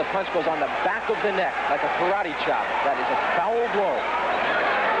punch is when the punch goes on the back of the neck, like a karate chop. That is a foul blow.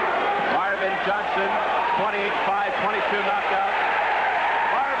 Marvin Johnson, 28-5, 22 knockout.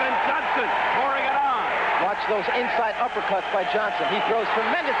 Marvin Johnson pouring it on. Watch those inside uppercuts by Johnson. He throws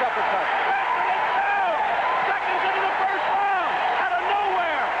tremendous uppercuts. Seconds into the first round, out of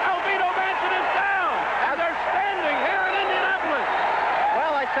nowhere, Alvino Manson is down, and they're standing here in Indianapolis.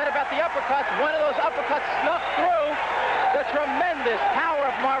 Well, I said about the uppercuts, one of those uppercuts snuck through the tremendous power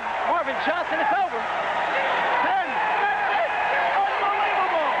of Marvin Johnson. It's over. 10.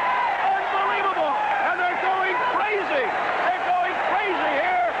 Unbelievable. Unbelievable. And they're going crazy. They're going crazy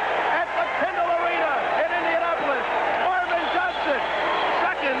here at the Pendle Arena in Indianapolis. Marvin Johnson,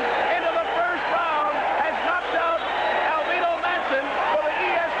 second into the first round, has knocked out Alvino Manson for the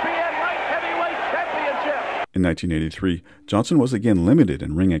ESPN Light Heavyweight Championship. In 1983, Johnson was again limited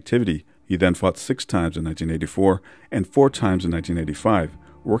in ring activity. He then fought 6 times in 1984 and 4 times in 1985,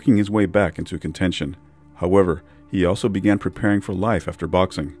 working his way back into contention. However, he also began preparing for life after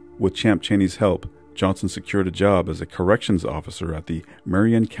boxing. With Champ Chaney's help, Johnson secured a job as a corrections officer at the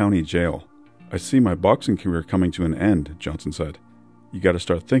Marion County Jail. I see my boxing career coming to an end, Johnson said. You got to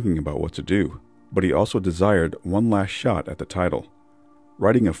start thinking about what to do. But he also desired one last shot at the title.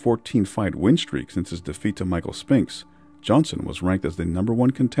 Riding a 14-fight win streak since his defeat to Michael Spinks, Johnson was ranked as the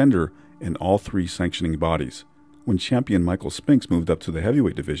 #1 contender in all 3 sanctioning bodies. When champion Michael Spinks moved up to the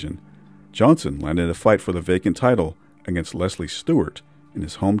heavyweight division, Johnson landed a fight for the vacant title against Leslie Stewart in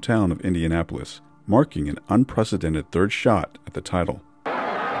his hometown of Indianapolis, marking an unprecedented 3rd shot at the title.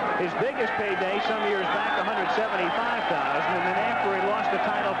 His biggest payday some years back, $175,000, and then after he lost the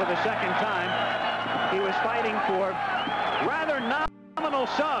title for the second time, he was fighting for rather nominal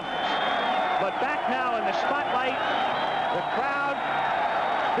sums. But back now in the spotlight, the crowd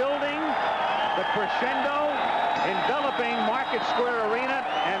building, the crescendo enveloping Market Square Arena,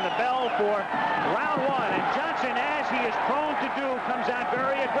 and the bell for round 1. And Johnson, as he is prone to do, comes out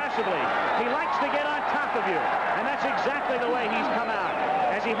very aggressively. He likes to get on top of you, and that's exactly the way he's come out,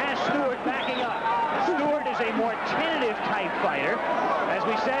 as he has Stewart backing up. Stewart is a more tentative type fighter. As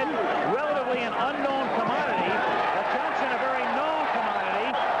we said, relatively an unknown commodity, but Johnson, a very known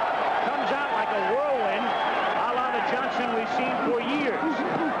commodity, comes out like a whirlwind, a la the Johnson we've seen for years.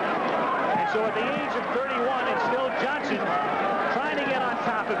 And so at the age of 31, it's still Johnson trying to get on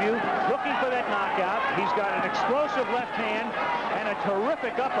top of you, looking for that knockout. He's got an explosive left hand and a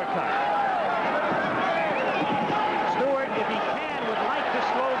terrific uppercut. Stewart, if he can, would like to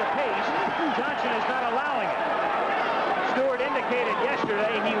slow the pace. Johnson is not allowing it. Stewart indicated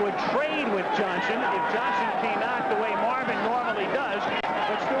yesterday he would trade with Johnson if Johnson came out the way Marvin normally does,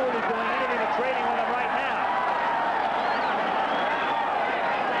 but Stewart is doing anything but trading with him right now.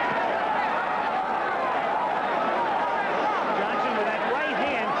 Johnson with that right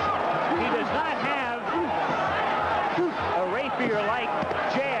hand, he does not have a rapier-like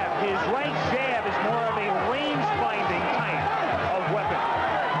jab. His right jab is more of a range-finding type of weapon.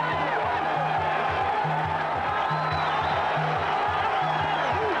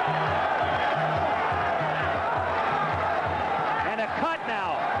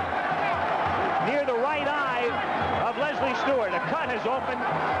 Stewart. A cut has opened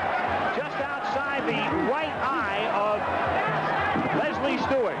just outside the right eye of Leslie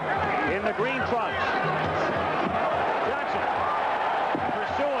Stewart in the green trunks. Johnson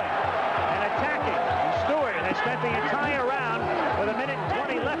pursuing and attacking. Stewart has spent the entire round with 1 minute and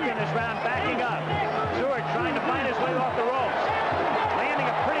 20 left in this round backing up. Stewart trying to find his way off the ropes. Landing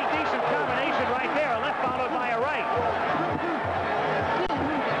a pretty decent combination right there. A left followed by a right.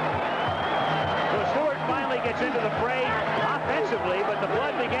 So Stewart finally gets into the fray offensively, but the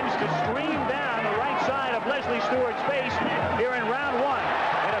blood begins to stream down the right side of Leslie Stewart's face here in round 1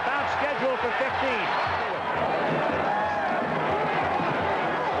 and about scheduled for 15.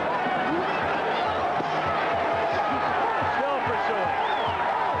 Still pursuing.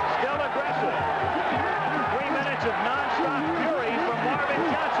 Still aggressive. 3 minutes of non-stop fury from Marvin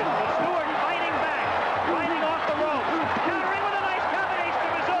Johnson. But Stewart fighting back, fighting off the ropes, countering with a nice combination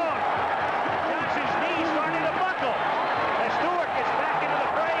of his own. Johnson's knees starting to buckle. Stewart gets back into the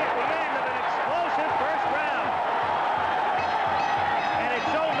fray at the end of an explosive first round. And it's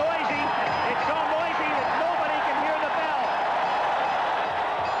so noisy that nobody can hear the bell.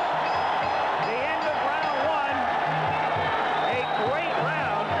 The end of round 1, a great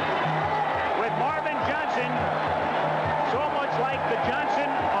round with Marvin Johnson, so much like the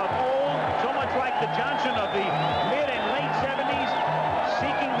Johnson of old, so much like the Johnson of the mid and late 70s,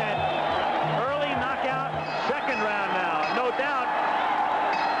 seeking that early knockout second round now. No doubt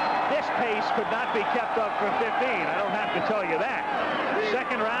this pace could not be kept up for 15. I don't have to tell you that.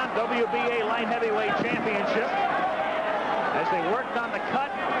 Second round WBA light heavyweight championship as they worked on the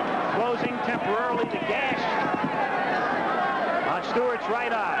cut, closing temporarily the gash on Stewart's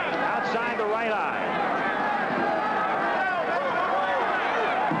right eye, outside the right eye.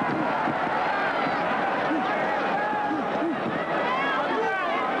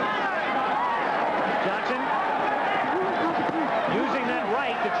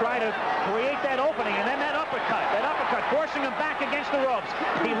 To try to create that opening, and then that uppercut forcing him back against the ropes.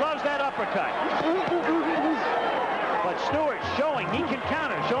 He loves that uppercut. But Stewart showing he can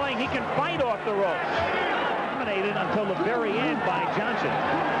counter, showing he can fight off the ropes. Dominated until the very end by Johnson.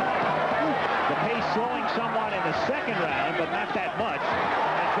 The pace slowing somewhat in the second round, but not that much.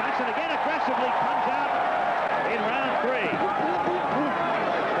 And Johnson again aggressively comes out in round 3.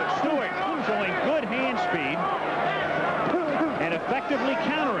 But Stewart showing good hand speed and effectively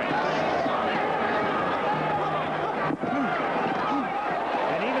countering.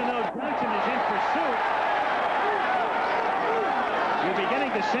 And even though Johnson is in pursuit, you're beginning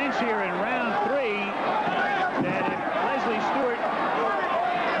to sense here in round 3 that if Leslie Stewart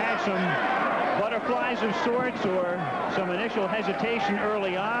had some butterflies of sorts or some initial hesitation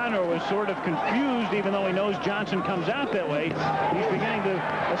early on or was sort of confused, even though he knows Johnson comes out that way, he's beginning to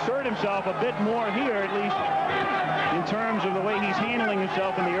assert himself a bit more here, at least in terms of the way he's handling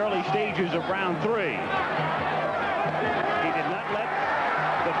himself in the early stages of round 3. He did not let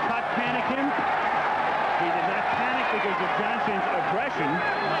the cut panic him. He did not panic because of Johnson's aggression.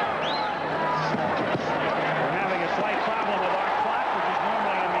 We're having a slight problem with our clock, which is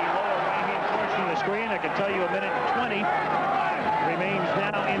normally in the lower right-hand portion of the screen. I can tell you 1 minute and 20 remains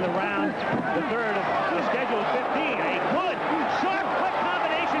now in the round, the third of the scheduled 15. A good, sharp, quick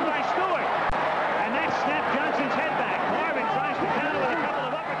combination by Stewart. And that snapped Johnson's head back. Marvin tries to counter with a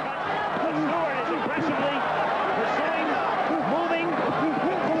couple of uppercuts, but Stewart is aggressively pursuing, moving,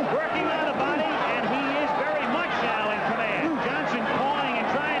 working on the body, and he is very much now in command. Johnson clawing and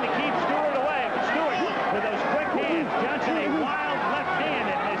trying to keep Stewart away, but Stewart with those quick hands. Johnson a wild left hand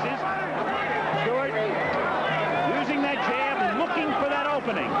that misses. Stewart using that jab and looking for that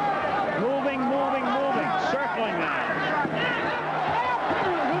opening. Moving, moving, moving, circling now.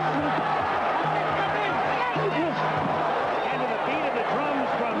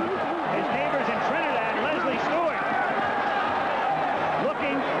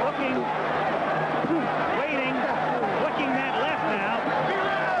 Waiting, looking that left now.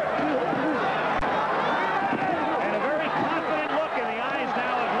 And a very confident look in the eyes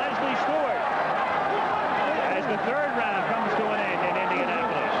now of Leslie Stewart as the third round comes to an end.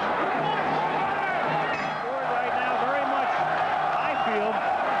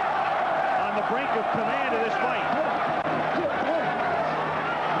 of command of this fight.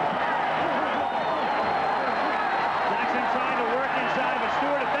 Johnson trying to work inside, but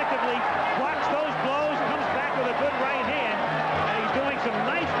Stewart effectively blocks those blows, comes back with a good right hand, and he's doing some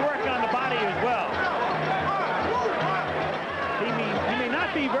nice work on the body as well. He may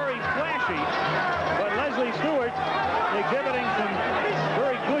not be very flashy, but Leslie Stewart exhibiting some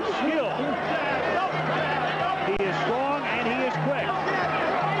very good skill. He is strong and he is quick.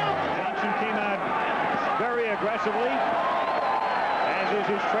 Johnson came out very aggressively, as is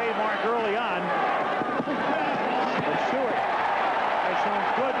his trademark early on. But Stewart has shown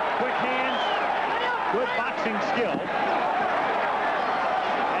good, quick hands, good boxing skill,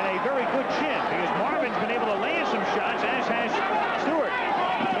 and a very good chin, because Marvin's been able to land some shots, as has Stewart.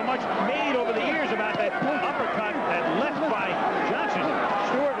 So much made over the years about that uppercut, that left by Johnson.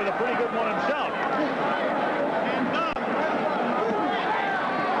 Stewart with a pretty good one himself.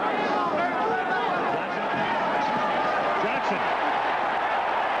 Johnson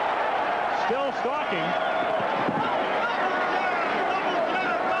still stalking.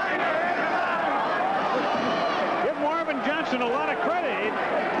 Give Marvin Johnson a lot of credit. It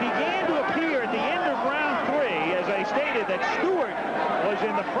began to appear at the end of round 3, as I stated, that Stewart was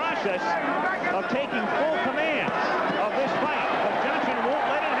in the process of taking full command of this fight, but Johnson won't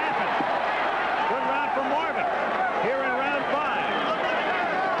let it happen. Good round for Marvin here in round 5.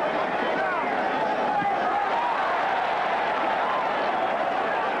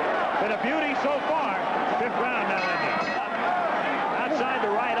 Been a beauty so far. 5th round now ending. Outside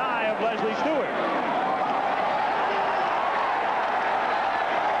the right eye of Leslie Stewart.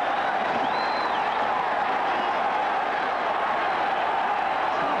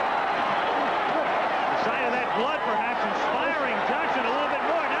 Blood perhaps inspiring Johnson a little bit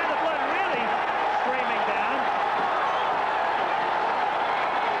more. Now the blood really streaming down.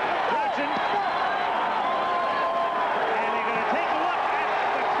 Johnson. And they're going to take a look at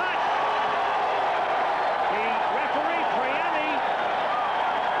the cut. The referee, Priami,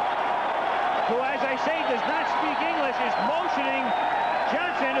 who, as I say, does not speak English, is motioning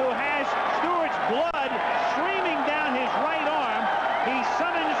Johnson, who has Stewart's blood streaming down his right arm. He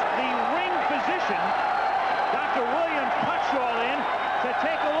summons the ring physician, Dr. William Cutshall, in to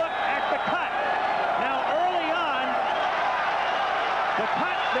take a look at the cut. Now, early on,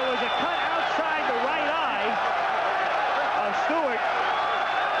 there was a cut outside the right eye of Stewart.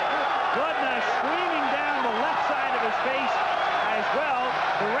 Blood now streaming down the left side of his face as well.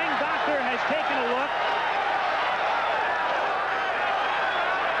 The ring doctor has taken a look.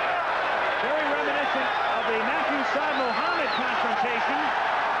 Very reminiscent of the Matthew Saad Muhammad confrontation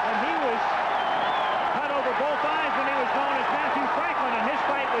when he was cut over both eyes when he was known as Matthew Franklin in his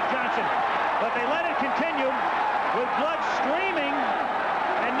fight with Johnson. But they let it continue with blood streaming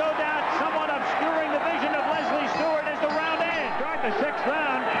and no doubt somewhat obscuring the vision of Leslie Stewart as the round ends. Start the 6th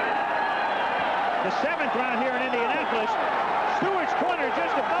round. The 7th round here in Indianapolis. Stewart's corner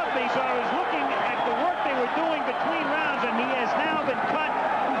just above me, so I was looking at the work they were doing between rounds, and he has now been cut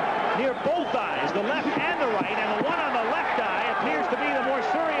near both eyes, the left and the right, and the one on the left eye appears to be the more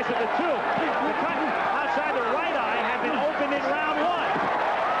serious of the two. The cut outside the right eye had been opened in round 1,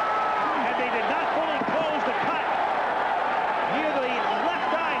 and they did not fully close the cut near the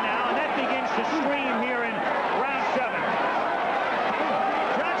left eye now, and that begins to stream here in round 7.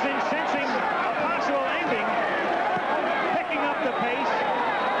 Johnson, sensing a possible ending, picking up the pace,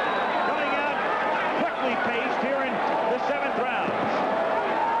 coming out quickly paced here in the 7th round.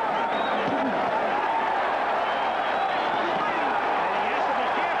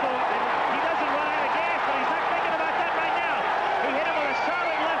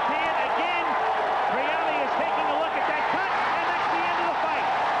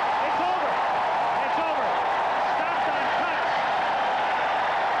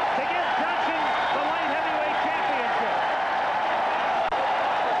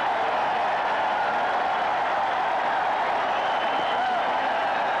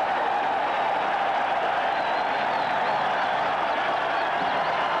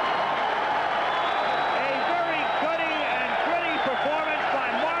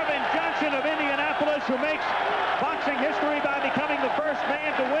 Who makes boxing history by becoming the first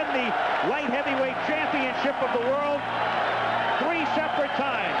man to win the light heavyweight championship of the world 3 separate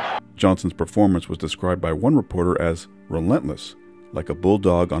times. Johnson's performance was described by one reporter as relentless, like a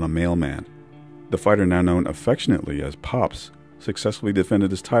bulldog on a mailman. The fighter, now known affectionately as Pops, successfully defended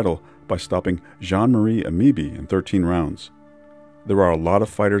his title by stopping Jean-Marie Amibi in 13 rounds. There are a lot of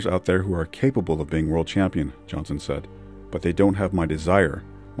fighters out there who are capable of being world champion, Johnson said, but they don't have my desire,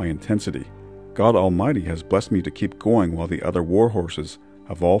 my intensity. God Almighty has blessed me to keep going while the other war horses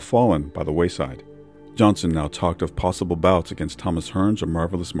have all fallen by the wayside. Johnson now talked of possible bouts against Thomas Hearns or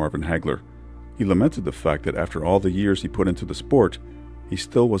marvelous Marvin Hagler. He lamented the fact that after all the years he put into the sport, he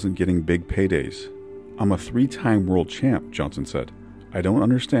still wasn't getting big paydays. "I'm a 3-time world champ," Johnson said. "I don't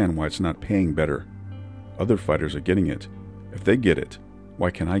understand why it's not paying better. Other fighters are getting it. If they get it,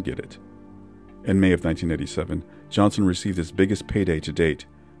 why can't I get it?" In May of 1987, Johnson received his biggest payday to date,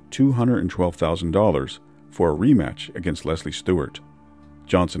 $212,000, for a rematch against Leslie Stewart.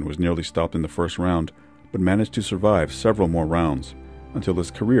 Johnson was nearly stopped in the first round, but managed to survive several more rounds until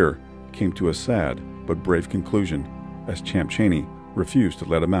his career came to a sad but brave conclusion as Champ Chaney refused to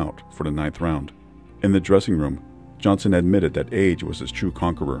let him out for the 9th round. In the dressing room, Johnson admitted that age was his true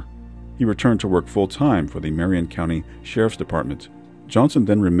conqueror. He returned to work full-time for the Marion County Sheriff's Department. Johnson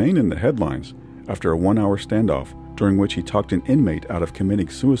then remained in the headlines after a 1-hour standoff during which he talked an inmate out of committing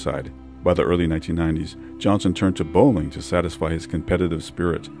suicide. By the early 1990s, Johnson turned to bowling to satisfy his competitive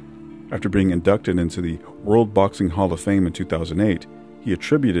spirit. After being inducted into the World Boxing Hall of Fame in 2008, he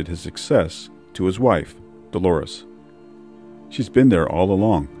attributed his success to his wife, Dolores. "She's been there all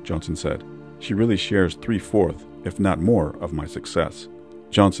along," Johnson said. "She really shares 3/4, if not more, of my success."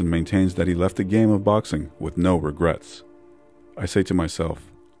 Johnson maintains that he left the game of boxing with no regrets. "I say to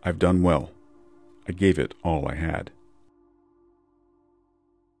myself, I've done well. I gave it all I had."